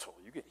volatile.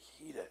 You get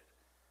heated.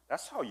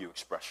 That's how you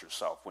express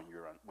yourself when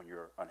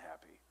you're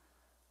unhappy.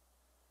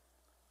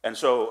 And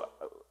so,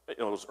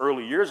 those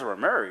early years of our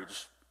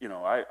marriage,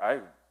 I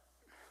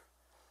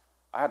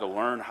had to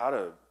learn how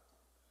to,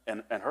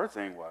 and her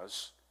thing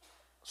was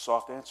a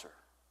soft answer.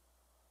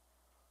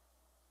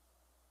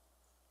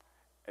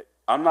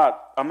 I'm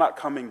not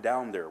coming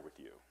down there with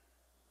you,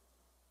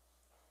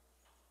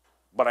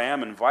 but I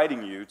am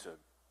inviting you to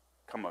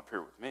come up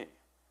here with me.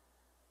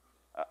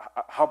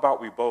 How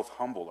about we both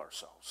humble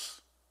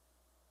ourselves?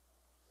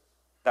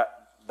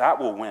 That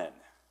will win.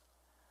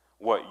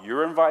 What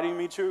you're inviting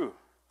me to,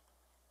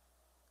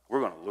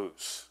 we're going to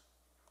lose,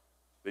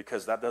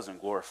 because that doesn't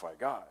glorify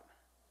God.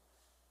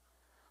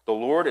 The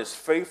Lord is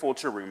faithful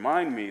to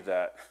remind me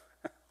that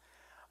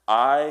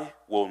I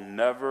will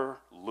never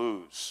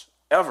lose,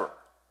 ever,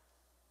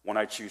 when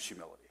I choose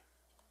humility.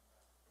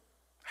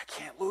 I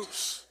can't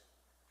lose.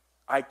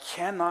 I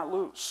cannot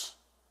lose.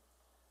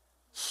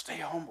 Stay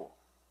humble.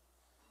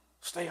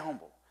 Stay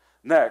humble.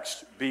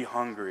 Next, be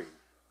hungry.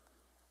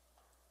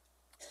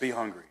 Be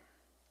hungry.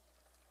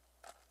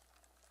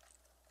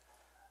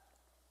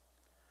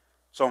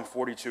 Psalm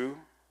 42,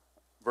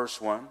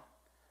 verse 1.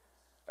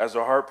 As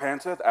the hart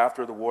panteth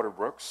after the water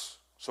brooks,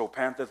 so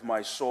panteth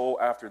my soul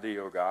after thee,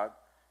 O God.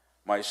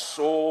 My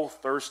soul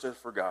thirsteth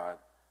for God,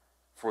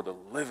 for the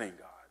living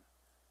God.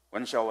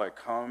 When shall I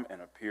come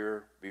and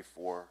appear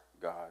before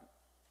God?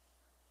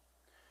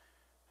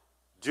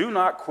 Do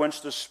not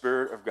quench the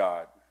Spirit of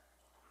God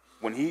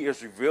when he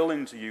is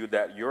revealing to you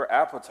that your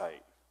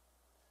appetite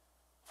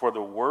for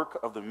the work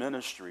of the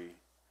ministry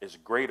is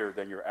greater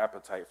than your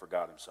appetite for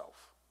God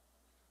himself.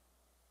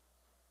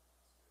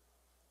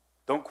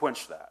 Don't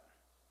quench that.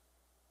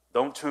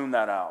 Don't tune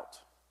that out.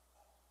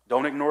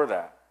 Don't ignore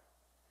that.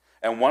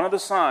 And one of the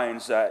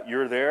signs that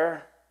you're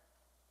there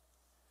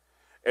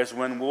is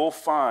when we'll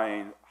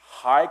find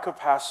high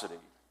capacity,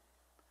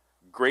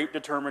 great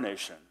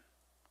determination,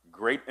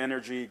 great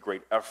energy,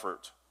 great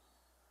effort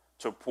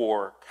to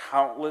pour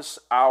countless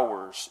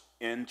hours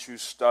into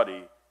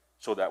study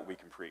so that we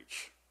can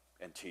preach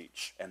and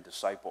teach and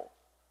disciple.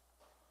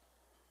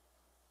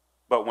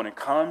 But when it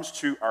comes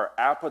to our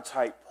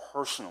appetite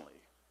personally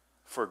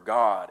for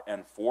God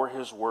and for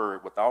his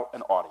word without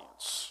an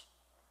audience,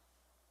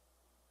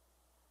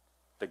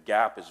 the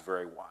gap is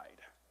very wide.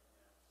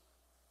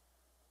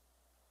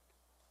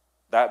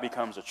 That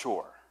becomes a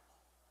chore.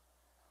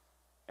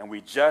 And we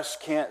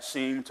just can't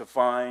seem to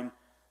find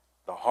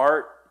the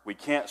heart. We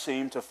can't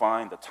seem to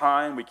find the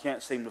time. We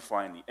can't seem to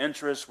find the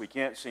interest. We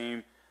can't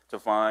seem to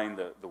find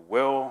the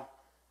will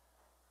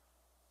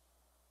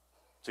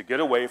to get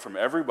away from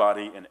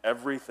everybody and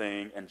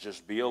everything and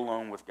just be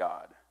alone with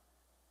God.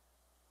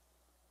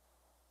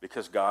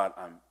 Because God,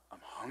 I'm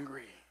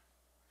hungry.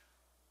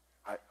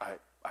 I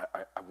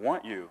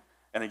want you.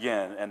 And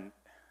again, and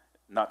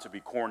not to be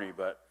corny,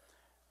 but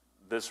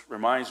this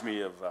reminds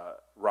me of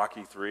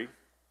Rocky 3.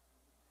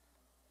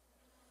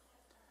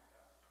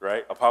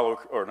 Right? That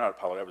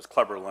was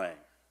Clubber Lang.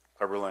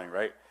 Clubber Lang,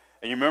 right?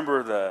 And you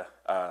remember the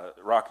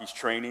Rocky's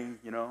training,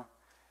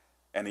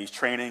 and he's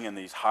training in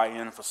these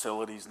high-end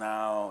facilities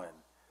now, and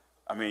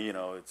I mean,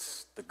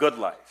 it's the good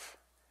life.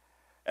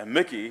 And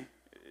Mickey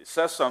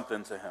says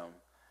something to him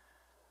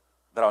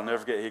that I'll never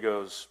forget. He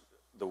goes,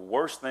 the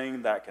worst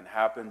thing that can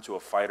happen to a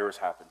fighter has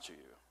happened to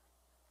you.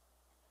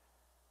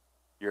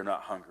 You're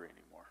not hungry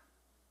anymore.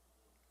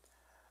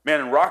 Man,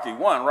 in Rocky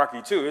 1,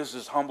 Rocky 2, is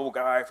this humble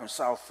guy from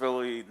South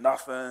Philly,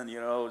 nothing,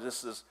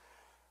 just this,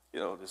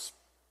 this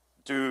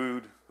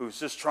dude who's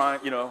just trying,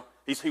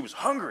 he was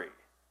hungry.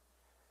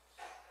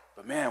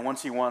 But man,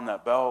 once he won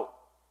that belt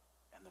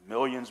and the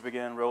millions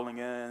began rolling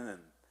in and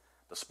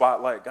the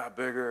spotlight got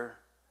bigger,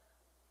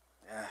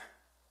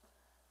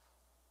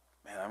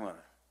 man, I'm going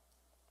to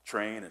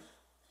train and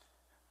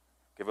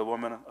give a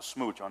woman a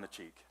smooch on the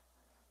cheek.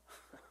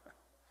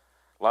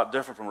 A lot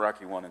different from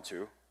Rocky 1 and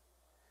 2.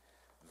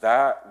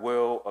 That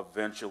will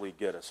eventually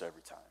get us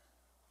every time.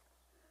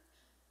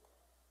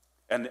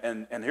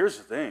 And here's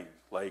the thing,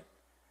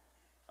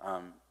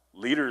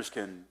 leaders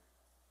can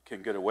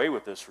get away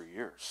with this for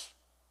years.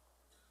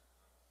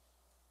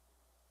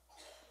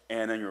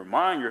 And in your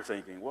mind, you're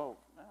thinking, well,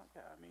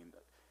 yeah,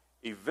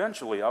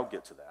 eventually I'll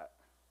get to that.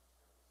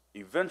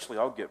 Eventually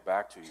I'll get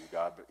back to you,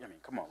 God. But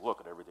come on, look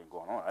at everything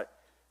going on.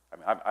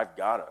 I've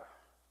got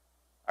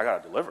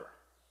to deliver.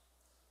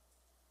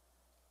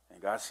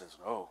 And God says,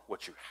 no,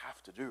 what you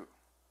have to do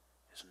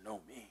is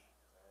know me.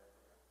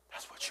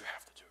 That's what you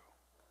have to do.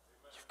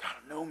 You've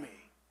got to know me.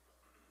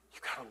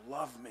 You've got to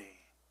love me.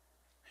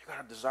 You've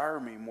got to desire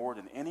me more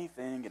than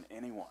anything and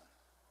anyone.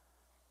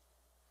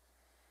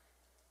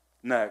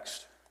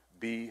 Next,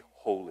 be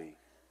holy.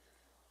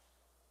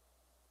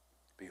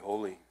 Be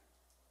holy.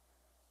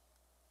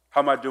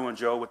 How am I doing,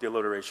 Joe, with the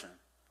alliteration?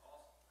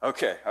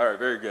 Okay, all right,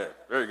 very good,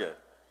 very good.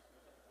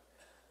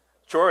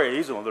 Troy,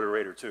 he's an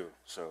alliterator too,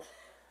 so...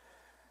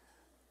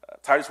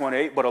 Titus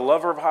 1:8, but a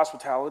lover of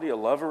hospitality, a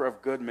lover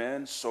of good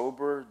men,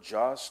 sober,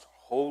 just,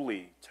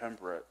 holy,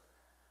 temperate.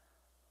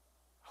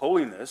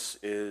 Holiness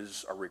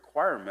is a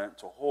requirement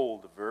to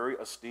hold the very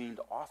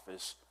esteemed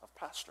office of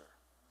pastor.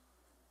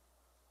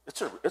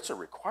 It's a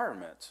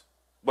requirement.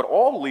 But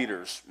all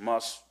leaders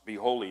must be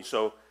holy.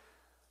 So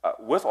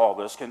with all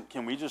this,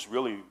 can we just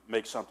really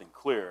make something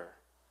clear?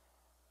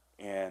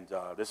 And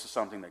this is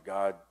something that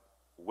God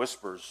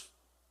whispers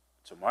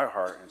to my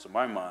heart and to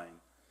my mind,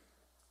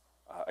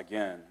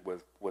 again,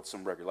 with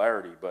some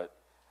regularity, but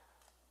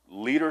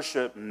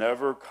leadership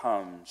never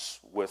comes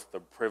with the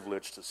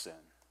privilege to sin.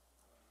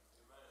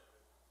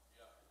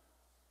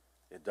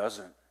 It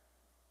doesn't.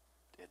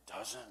 It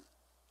doesn't.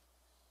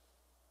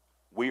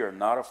 We are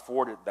not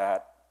afforded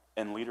that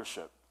in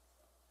leadership.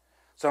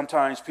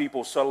 Sometimes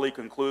people subtly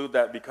conclude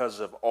that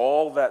because of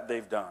all that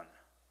they've done,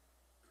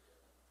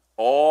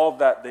 all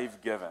that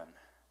they've given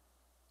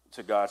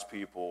to God's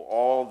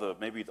people,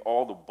 maybe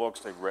all the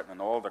books they've written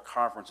and all the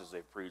conferences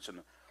they've preached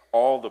and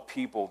all the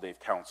people they've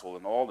counseled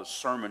and all the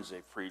sermons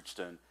they've preached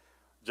and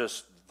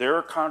just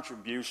their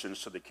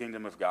contributions to the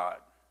kingdom of God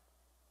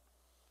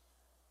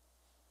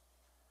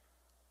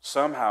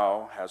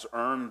somehow has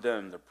earned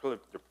them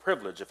the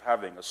privilege of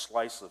having a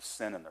slice of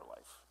sin in their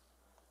life.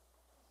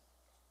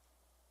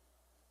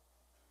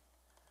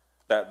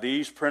 That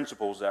these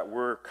principles that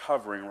we're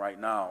covering right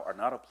now are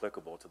not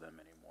applicable to them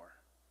anymore.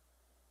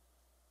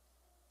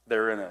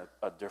 They're in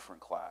a different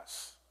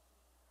class.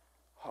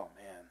 Oh,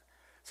 man.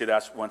 See,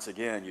 that's, once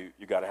again,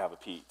 you got to have a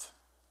Pete.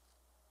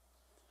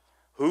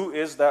 Who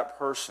is that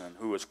person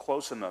who is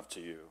close enough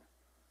to you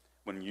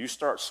when you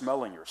start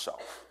smelling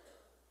yourself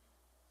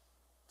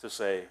to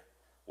say,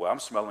 well, I'm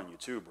smelling you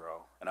too,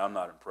 bro, and I'm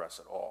not impressed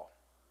at all.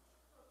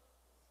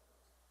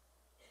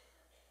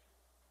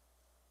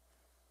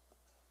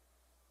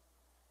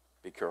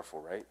 Be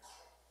careful, right?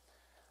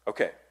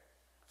 Okay,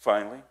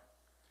 finally,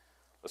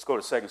 let's go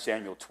to 2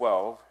 Samuel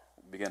 12,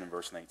 begin in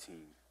verse 19.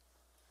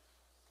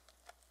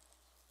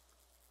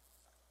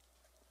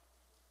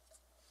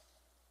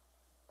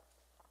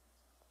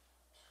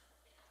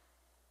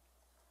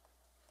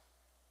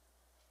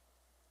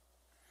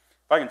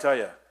 If I can tell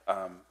you,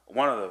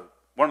 one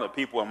of the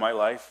people in my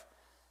life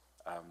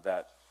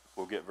that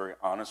will get very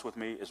honest with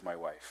me is my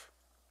wife.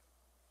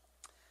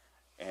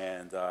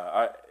 And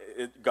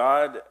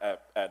God,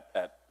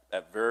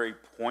 at very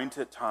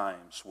pointed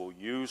times, will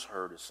use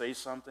her to say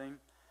something,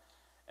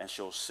 and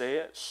she'll say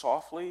it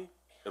softly,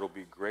 it'll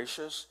be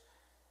gracious,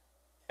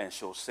 and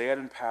she'll say it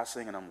in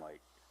passing, and I'm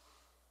like,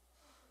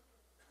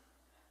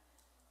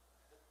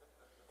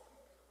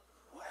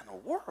 what in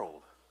the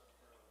world?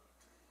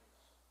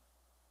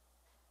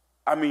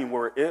 I mean,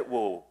 where it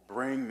will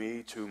bring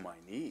me to my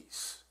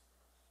knees.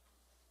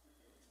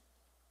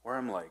 Where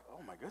I'm like,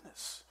 oh my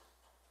goodness.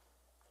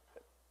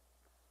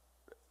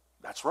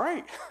 That's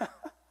right.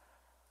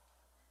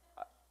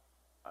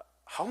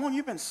 How long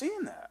you been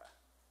seeing that?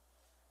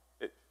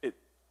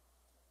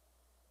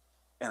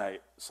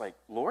 It's like,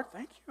 Lord,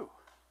 thank you.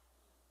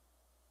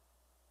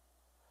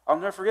 I'll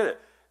never forget it.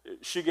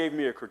 She gave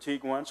me a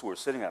critique once. We were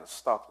sitting at a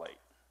stoplight.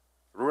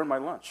 Ruined my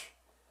lunch.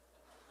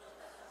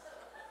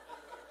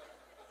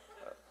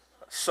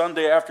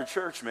 Sunday after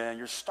church, man,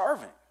 you're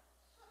starving.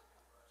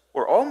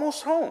 We're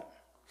almost home.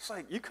 It's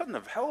like, you couldn't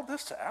have held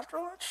this to after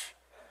lunch?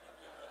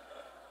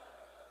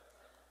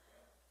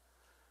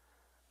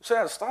 So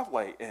at a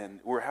stoplight,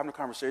 and we were having a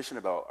conversation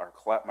about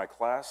my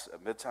class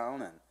at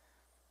Midtown,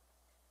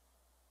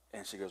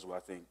 and she goes, well,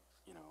 I think,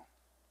 I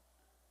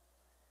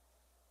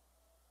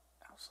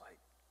was like,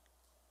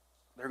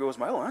 there goes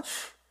my lunch.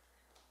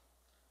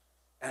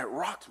 And it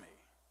rocked me.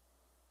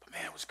 But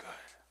man, it was good.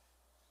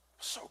 It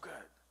was so good.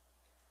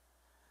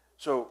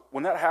 So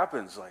when that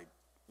happens, like,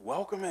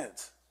 welcome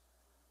it.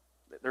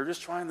 They're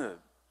just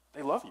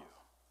they love you.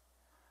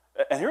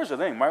 And here's the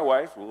thing, my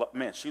wife,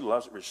 man, she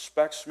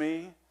respects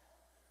me.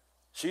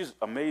 She's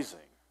amazing,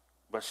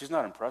 but she's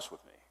not impressed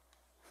with me.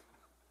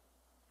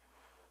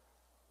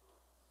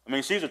 I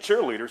mean, she's a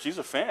cheerleader, she's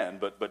a fan,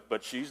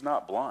 but she's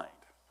not blind.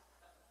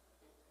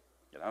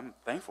 And I'm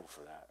thankful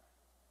for that.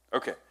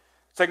 Okay,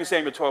 2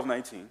 Samuel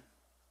 12:19.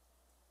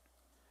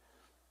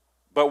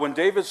 But when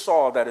David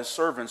saw that his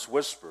servants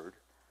whispered,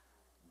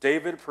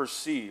 David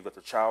perceived that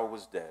the child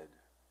was dead.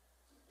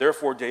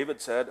 Therefore David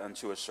said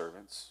unto his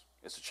servants,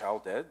 is the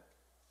child dead?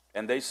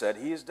 And they said,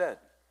 he is dead.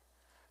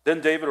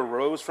 Then David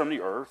arose from the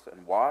earth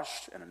and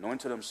washed and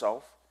anointed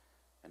himself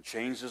and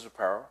changed his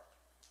apparel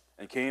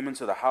and came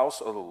into the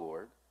house of the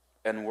Lord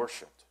and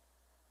worshipped.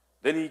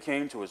 Then he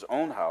came to his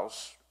own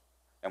house,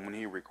 and when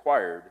he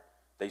required,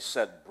 they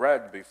set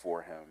bread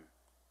before him,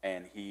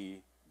 and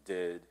he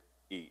did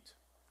eat.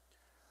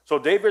 So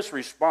David's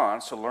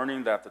response to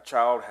learning that the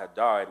child had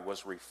died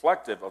was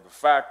reflective of the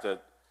fact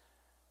that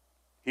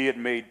he had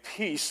made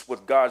peace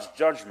with God's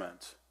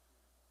judgment,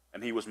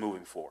 and he was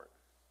moving forward.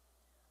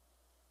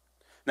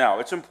 Now,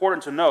 it's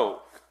important to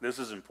note, this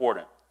is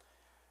important,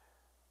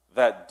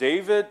 that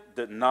David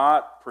did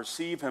not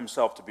perceive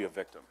himself to be a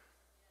victim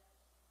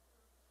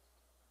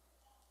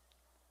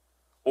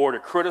or to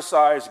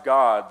criticize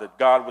God, that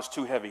God was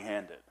too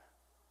heavy-handed.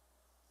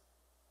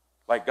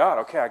 Like, God,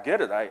 okay, I get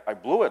it, I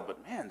blew it,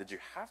 but man, did you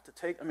have to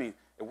take, it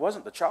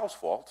wasn't the child's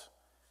fault.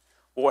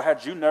 Or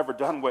had you never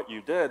done what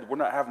you did, we're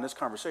not having this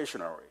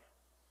conversation, are we?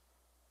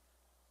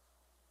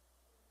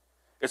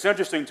 It's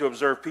interesting to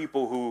observe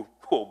people who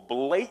will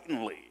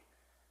blatantly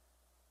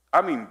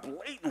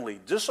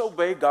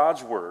disobey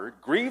God's word,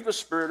 grieve the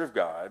Spirit of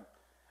God,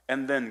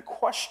 and then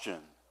question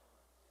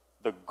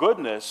the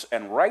goodness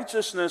and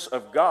righteousness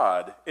of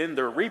God in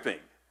their reaping.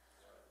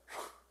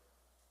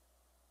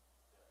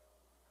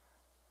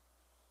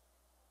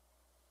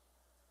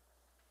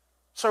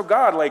 So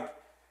God,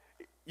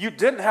 you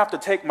didn't have to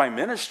take my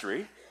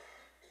ministry.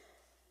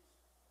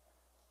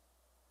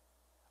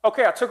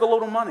 Okay, I took a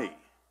little money.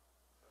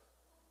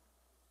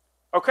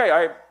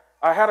 Okay,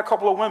 I had a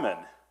couple of women.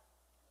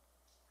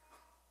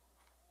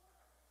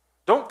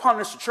 Don't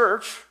punish the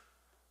church.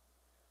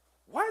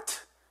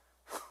 What?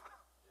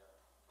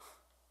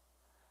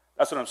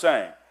 That's what I'm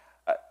saying.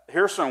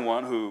 Here's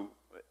someone who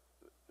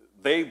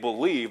they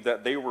believed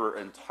that they were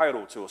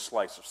entitled to a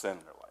slice of sin in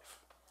their life.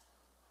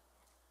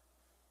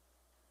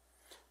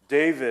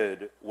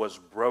 David was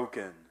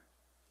broken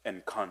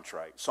and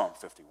contrite, Psalm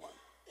 51.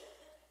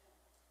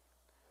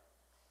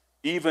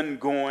 Even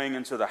going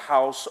into the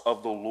house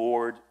of the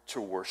Lord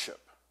to worship.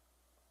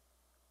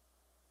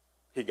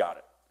 He got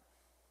it.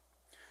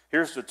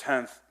 Here's the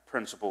 10th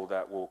principle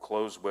that we'll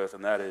close with,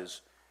 and that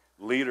is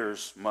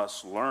leaders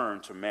must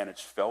learn to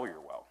manage failure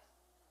well.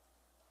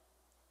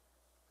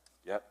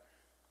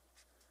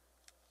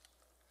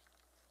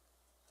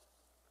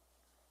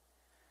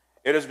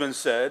 It has been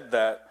said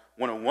that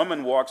when a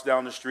woman walks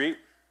down the street,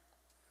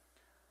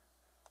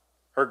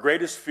 her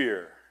greatest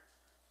fear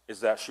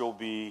is that she'll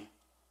be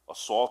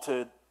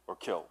assaulted or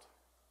killed.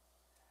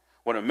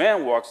 When a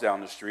man walks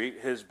down the street,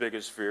 his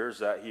biggest fear is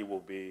that he will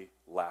be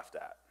laughed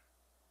at.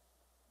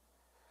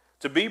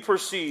 To be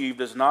perceived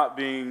as not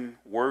being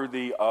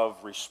worthy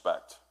of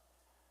respect,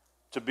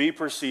 to be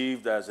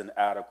perceived as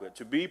inadequate,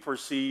 to be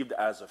perceived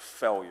as a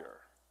failure,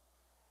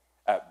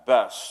 at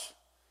best,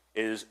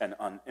 is an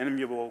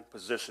unenviable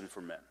position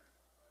for men.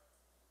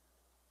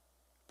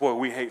 Boy,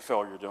 we hate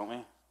failure, don't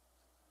we?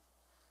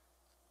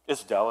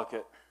 It's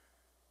delicate.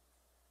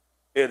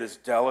 It is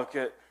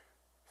delicate.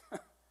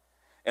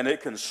 And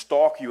it can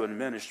stalk you in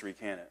ministry,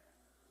 can't it?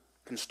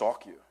 It can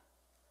stalk you.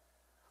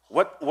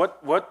 What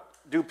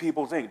do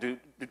people think? Do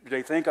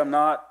they think I'm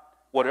not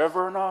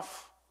whatever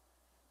enough?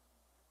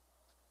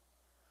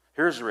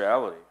 Here's the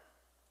reality.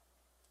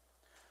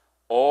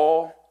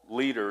 All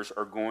leaders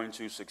are going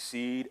to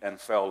succeed and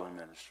fail in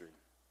ministry.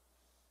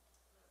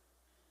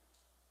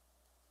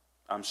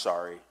 I'm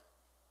sorry,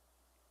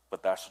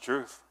 but that's the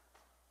truth.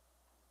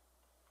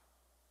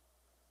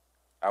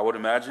 I would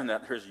imagine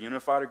that there's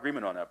unified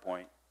agreement on that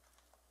point.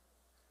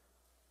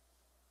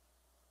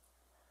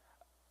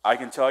 I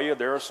can tell you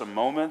there are some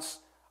moments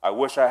I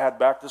wish I had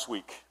back this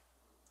week.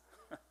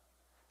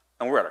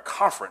 And we're at a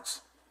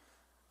conference,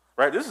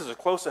 right? This is as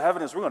close to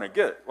heaven as we're going to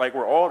get. Like,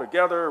 we're all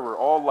together, we're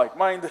all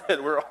like-minded,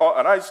 and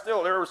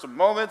there were some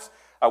moments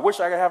I wish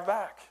I could have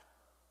back.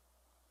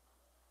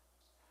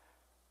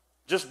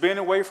 Just being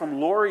away from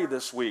Lori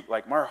this week,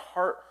 like, my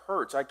heart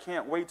hurts. I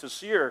can't wait to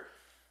see her.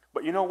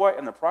 But you know what?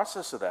 In the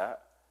process of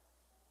that,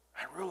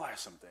 I realized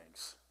some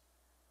things.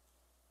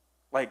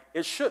 Like,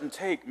 it shouldn't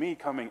take me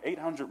coming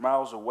 800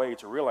 miles away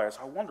to realize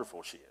how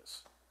wonderful she is.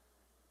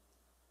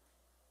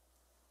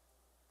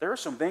 There are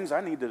some things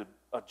I need to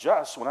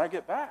adjust when I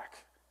get back.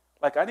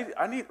 Like, I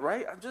need,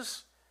 right?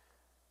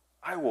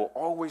 I will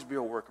always be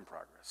a work in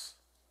progress.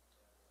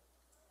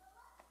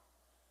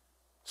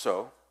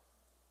 So,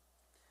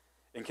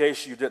 in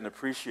case you didn't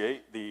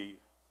appreciate the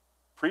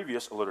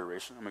previous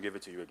alliteration, I'm going to give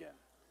it to you again.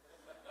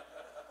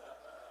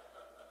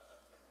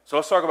 So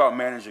let's talk about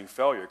managing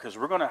failure, because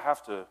we're going to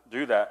have to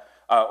do that.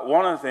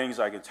 One of the things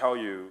I can tell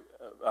you,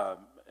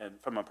 and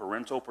from a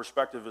parental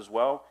perspective as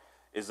well,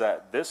 is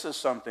that this is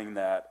something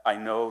that I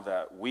know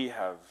that we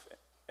have,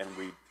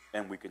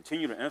 and we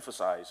continue to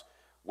emphasize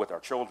with our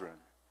children,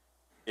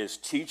 is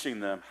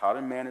teaching them how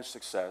to manage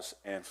success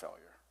and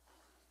failure,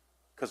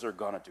 because they're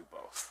going to do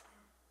both.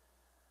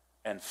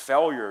 And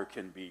failure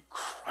can be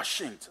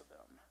crushing to them.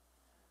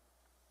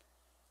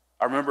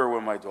 I remember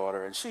when my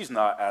daughter, and she's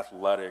not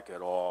athletic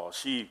at all,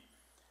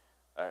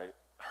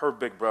 her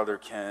big brother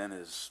Ken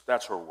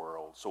that's her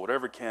world. So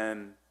whatever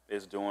Ken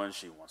is doing,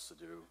 she wants to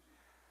do.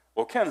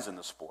 Well, Ken's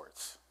into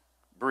sports.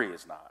 Bree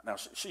is not. Now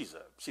she's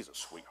a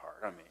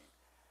sweetheart. I mean,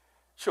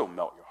 she'll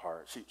melt your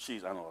heart.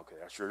 She's I know, okay,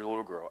 that's your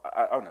little girl.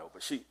 I know,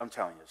 but I'm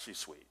telling you, she's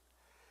sweet,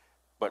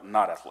 but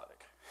not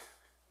athletic.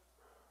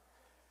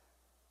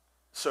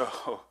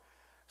 So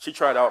she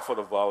tried out for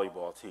the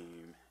volleyball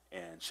team,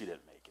 and she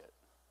didn't make it.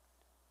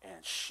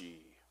 And she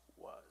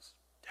was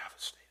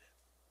devastated.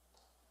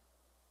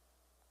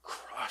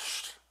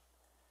 Crushed.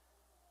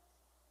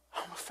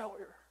 I'm a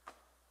failure.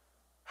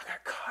 I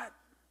got cut.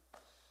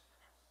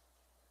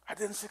 I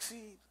didn't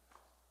succeed.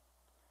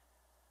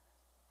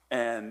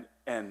 And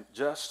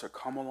just to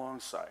come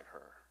alongside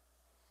her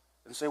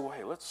and say, well,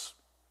 hey, let's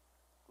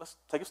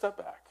take a step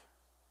back.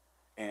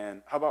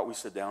 And how about we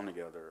sit down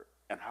together,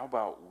 and how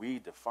about we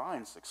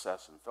define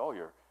success and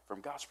failure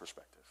from God's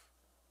perspective?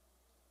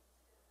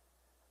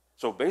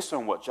 So based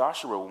on what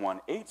Joshua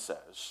 1:8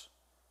 says,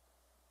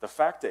 the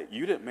fact that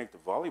you didn't make the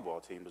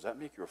volleyball team, does that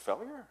make you a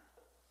failure?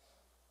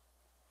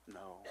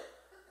 No.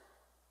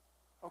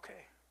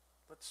 Okay,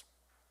 let's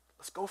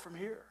go from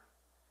here.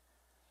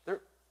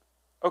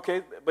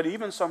 Okay, but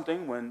even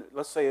something when,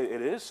 let's say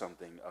it is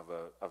something of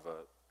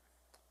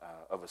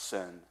a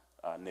sin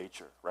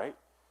nature, right?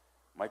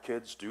 My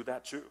kids do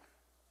that too.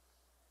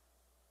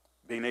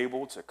 Being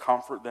able to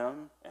comfort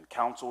them and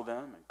counsel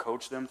them and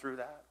coach them through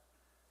that,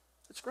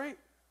 it's great.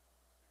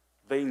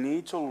 They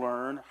need to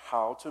learn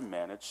how to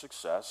manage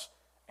success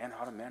and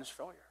how to manage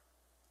failure.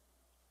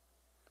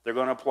 They're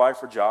going to apply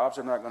for jobs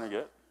they're not going to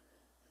get.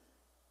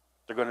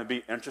 They're going to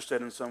be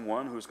interested in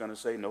someone who's going to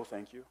say, no,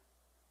 thank you.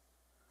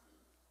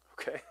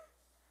 Okay.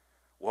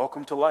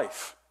 Welcome to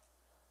life.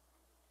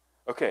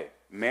 Okay,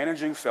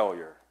 managing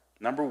failure.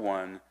 Number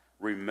one,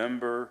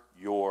 remember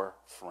your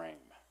frame.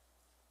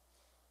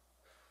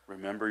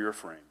 Remember your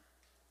frame.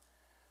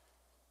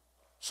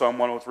 Psalm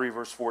 103,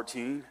 verse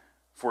 14,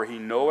 for he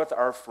knoweth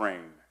our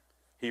frame,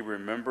 he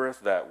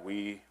remembereth that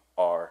we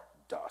are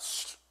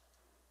dust.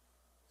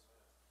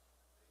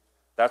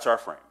 That's our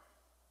frame.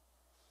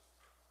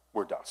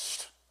 We're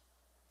dust.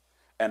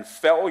 And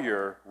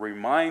failure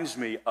reminds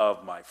me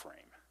of my frame,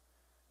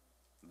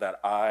 that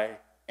I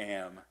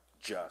am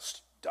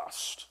just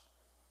dust.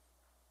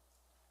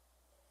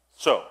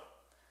 So,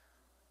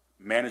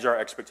 manage our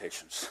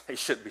expectations. They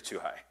shouldn't be too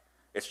high.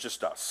 It's just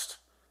dust.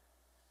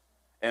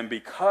 And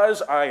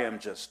because I am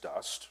just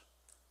dust,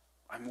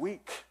 I'm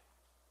weak.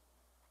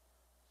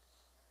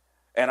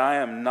 And I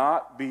am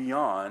not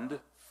beyond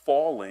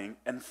falling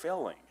and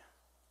failing.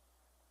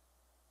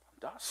 I'm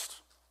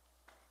dust.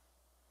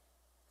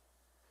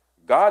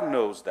 God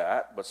knows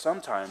that, but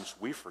sometimes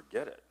we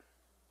forget it.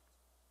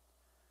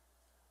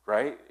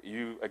 Right?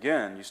 You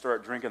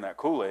start drinking that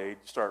Kool-Aid,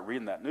 you start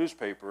reading that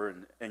newspaper,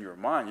 and in your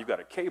mind, you've got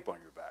a cape on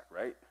your back,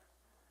 right?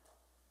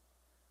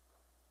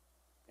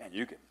 And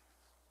you can,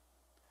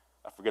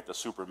 I forget the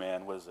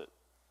Superman, what is it?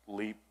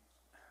 Leap.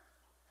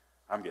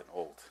 I'm getting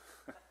old.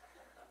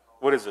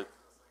 What is it?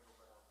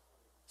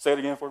 Say it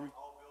again for me.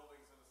 All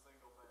buildings in a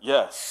single family.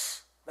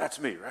 Yes, that's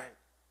me, right?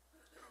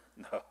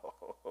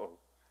 No.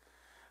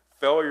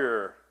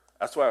 Failure,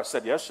 that's why I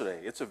said yesterday,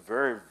 it's a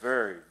very,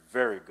 very,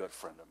 very good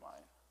friend of mine.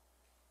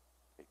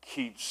 It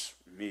keeps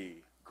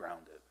me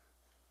grounded.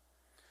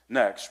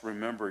 Next,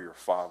 remember your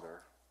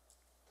father.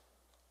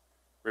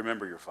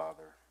 Remember your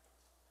father.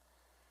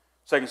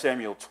 2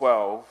 Samuel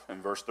 12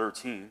 and verse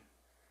 13.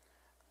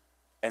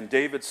 And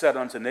David said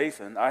unto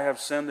Nathan, I have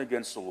sinned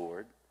against the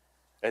Lord.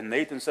 And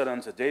Nathan said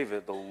unto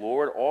David, the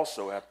Lord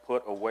also hath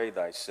put away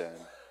thy sin.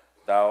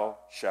 Thou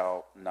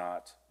shalt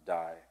not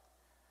die.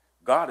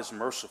 God is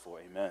merciful,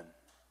 amen.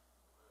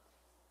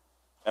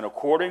 And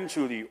according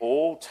to the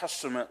Old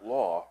Testament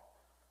law,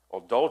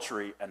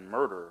 adultery and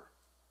murder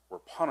were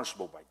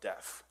punishable by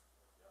death.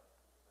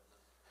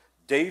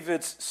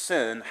 David's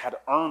sin had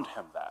earned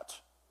him that.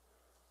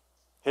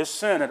 His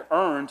sin had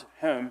earned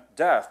him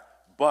death,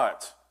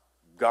 but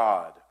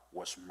God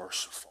was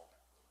merciful.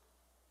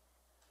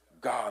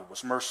 God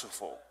was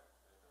merciful.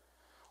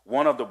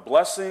 One of the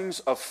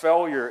blessings of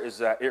failure is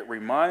that it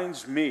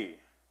reminds me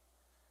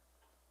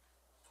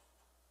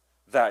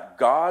that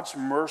God's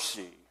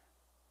mercy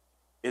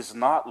is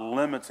not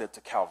limited to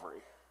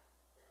Calvary.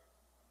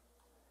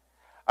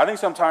 I think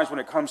sometimes when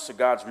it comes to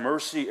God's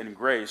mercy and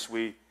grace,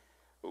 we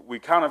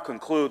kind of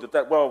conclude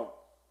that, well,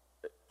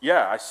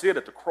 yeah, I see it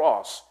at the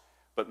cross,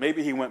 but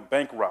maybe he went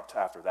bankrupt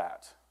after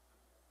that.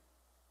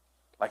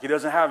 Like he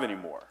doesn't have any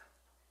more.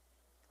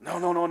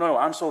 No.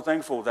 I'm so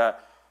thankful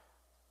that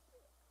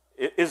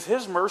is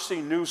his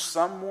mercy new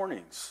some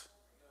mornings?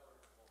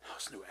 No,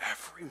 it's new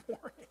every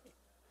morning.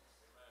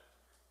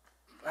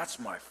 That's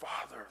my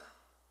Father.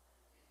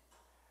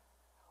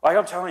 Like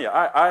I'm telling you,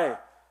 I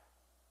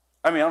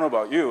mean, I don't know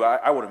about you.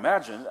 I would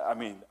imagine,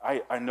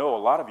 I know a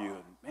lot of you,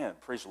 and man,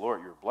 praise the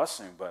Lord, you're a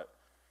blessing, but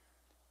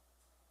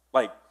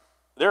like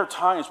there are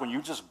times when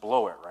you just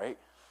blow it, right?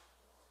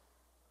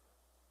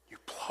 You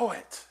blow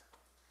it.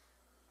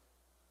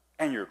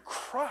 And you're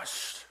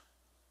crushed.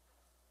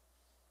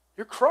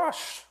 You're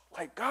crushed.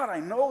 Like, God, I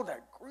know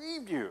that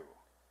grieved you.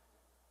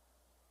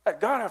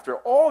 That God, after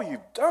all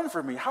you've done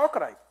for me, how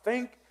could I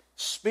think,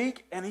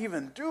 speak, and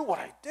even do what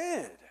I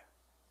did?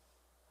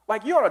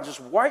 Like, you ought to just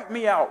wipe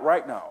me out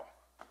right now.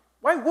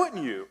 Why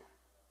wouldn't you?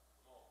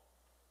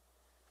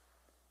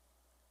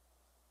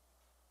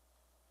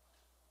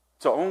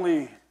 To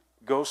only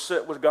go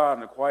sit with God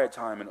in a quiet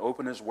time and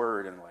open his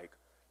word and like,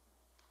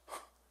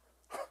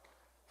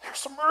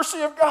 there's the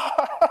mercy of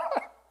God.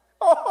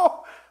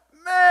 Oh,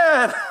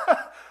 man.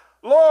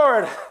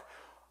 Lord.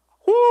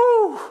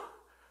 Whoo.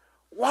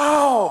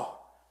 Wow.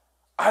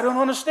 I don't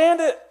understand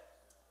it.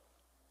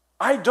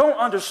 I don't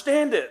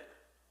understand it.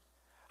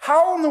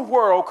 How in the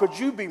world could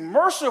you be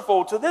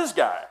merciful to this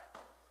guy?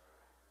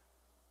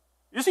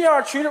 You see how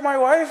I treated my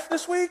wife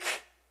this week?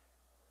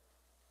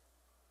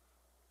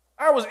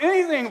 I was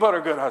anything but a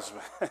good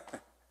husband.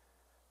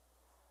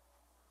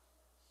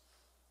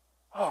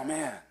 Oh,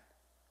 man.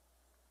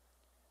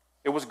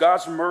 It was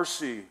God's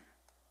mercy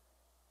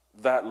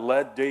that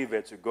led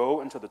David to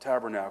go into the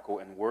tabernacle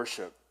and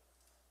worship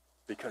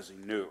because he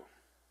knew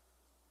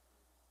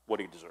what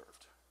he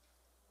deserved.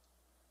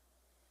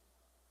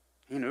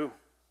 He knew.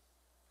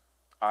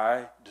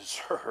 I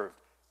deserved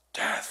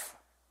death.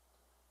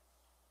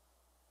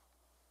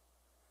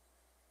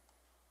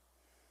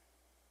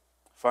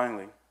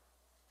 Finally,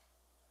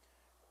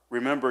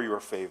 remember your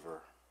favor.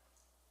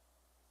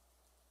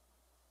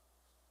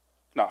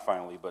 Not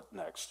finally, but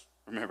next.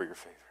 Remember your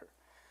favor.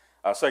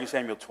 2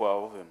 Samuel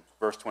 12 and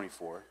verse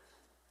 24.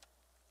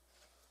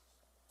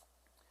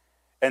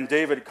 And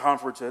David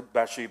comforted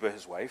Bathsheba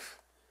his wife,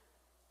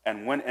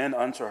 and went in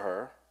unto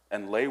her,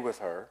 and lay with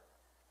her,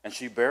 and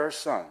she bare a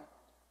son,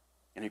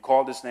 and he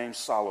called his name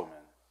Solomon,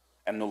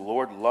 and the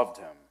Lord loved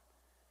him.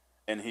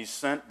 And he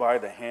sent by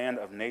the hand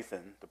of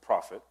Nathan the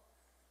prophet,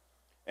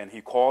 and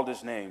he called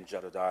his name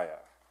Jedediah,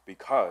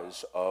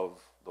 because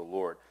of the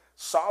Lord.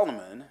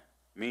 Solomon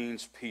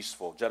means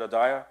peaceful.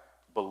 Jedediah,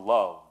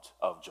 beloved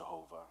of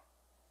Jehovah.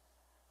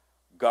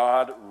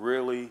 God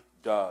really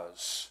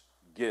does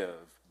give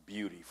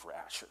beauty for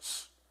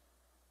ashes.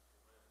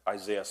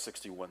 Isaiah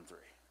 61:3.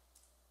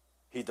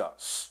 He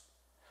does.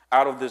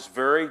 Out of this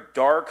very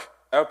dark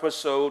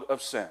episode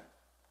of sin,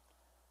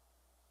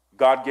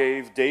 God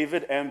gave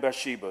David and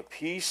Bathsheba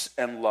peace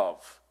and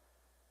love,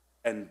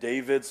 and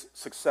David's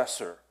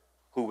successor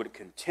who would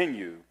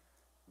continue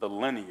the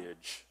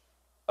lineage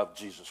of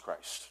Jesus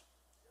Christ.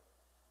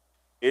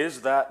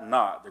 Is that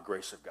not the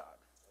grace of God?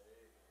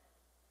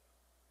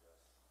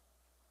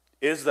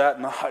 Is that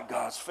not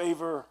God's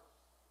favor?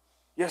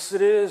 Yes,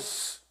 it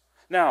is.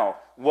 Now,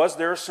 was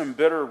there some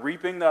bitter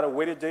reaping that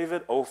awaited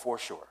David? Oh, for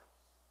sure.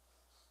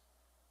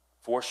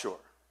 For sure.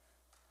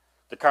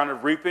 The kind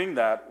of reaping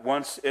that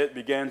once it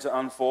began to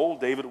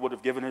unfold, David would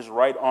have given his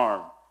right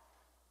arm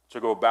to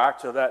go back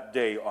to that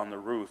day on the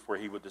roof where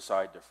he would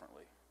decide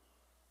differently.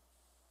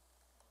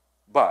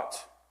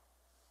 But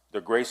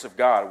the grace of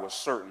God was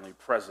certainly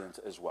present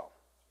as well.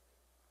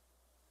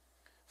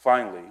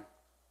 Finally,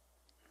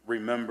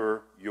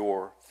 remember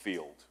your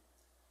field.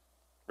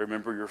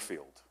 Remember your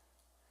field.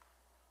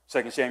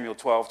 2 Samuel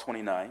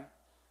 12:29.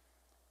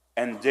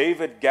 And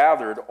David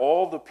gathered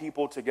all the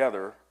people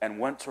together and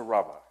went to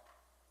Rabbah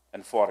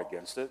and fought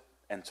against it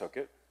and took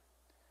it.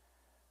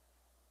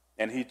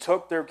 And he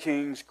took their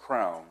king's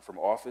crown from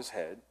off his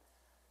head.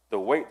 The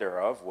weight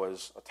thereof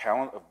was a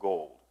talent of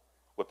gold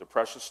with the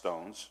precious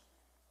stones,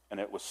 and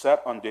it was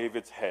set on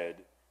David's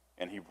head,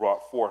 and he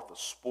brought forth the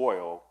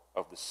spoil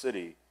of the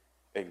city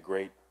in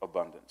great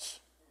abundance.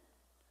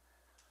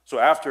 So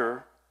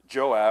after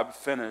Joab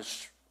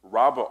finished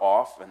Rabbah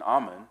off and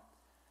Ammon,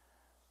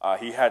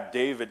 he had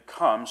David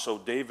come so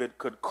David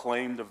could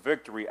claim the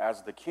victory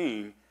as the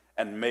king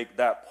and make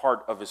that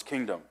part of his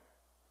kingdom.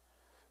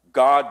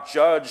 God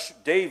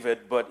judged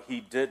David, but he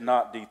did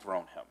not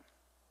dethrone him.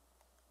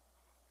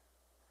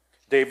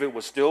 David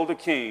was still the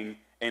king,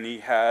 and he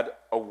had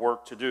a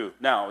work to do.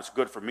 Now, it's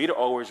good for me to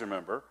always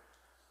remember,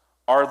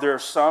 are there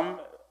some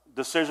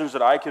decisions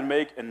that I can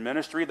make in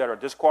ministry that are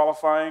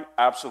disqualifying?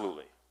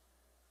 Absolutely.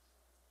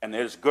 And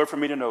it is good for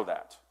me to know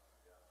that.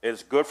 It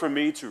is good for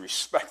me to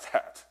respect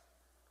that.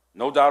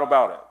 No doubt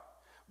about it.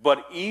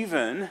 But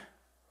even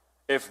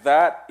if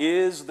that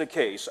is the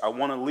case, I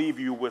want to leave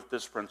you with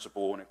this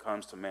principle when it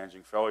comes to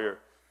managing failure.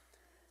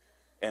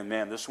 And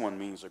man, this one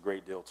means a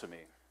great deal to me.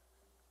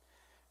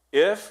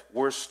 If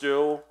we're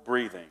still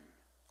breathing,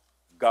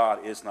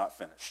 God is not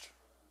finished.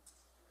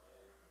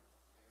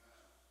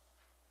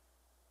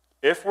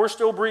 If we're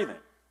still breathing,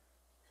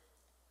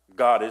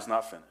 God is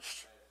not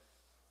finished.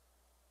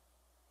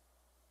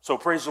 So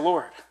praise the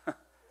Lord.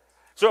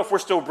 So if we're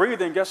still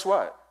breathing, guess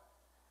what?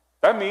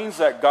 That means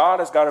that God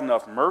has got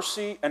enough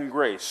mercy and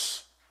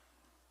grace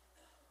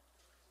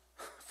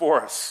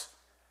for us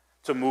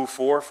to move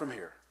forward from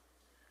here.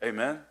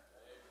 Amen?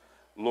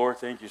 Lord,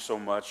 thank you so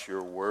much.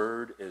 Your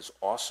word is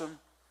awesome.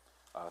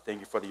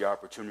 Thank you for the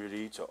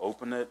opportunity to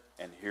open it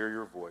and hear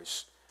your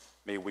voice.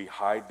 May we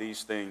hide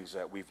these things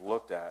that we've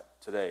looked at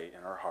today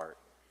in our heart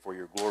for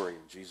your glory.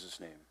 In Jesus'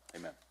 name,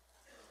 amen.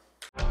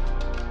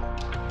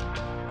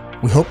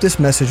 We hope this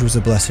message was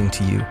a blessing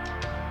to you.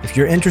 If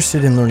you're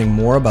interested in learning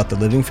more about the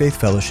Living Faith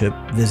Fellowship,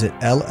 visit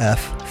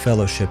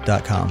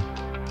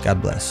lffellowship.com.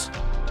 God bless.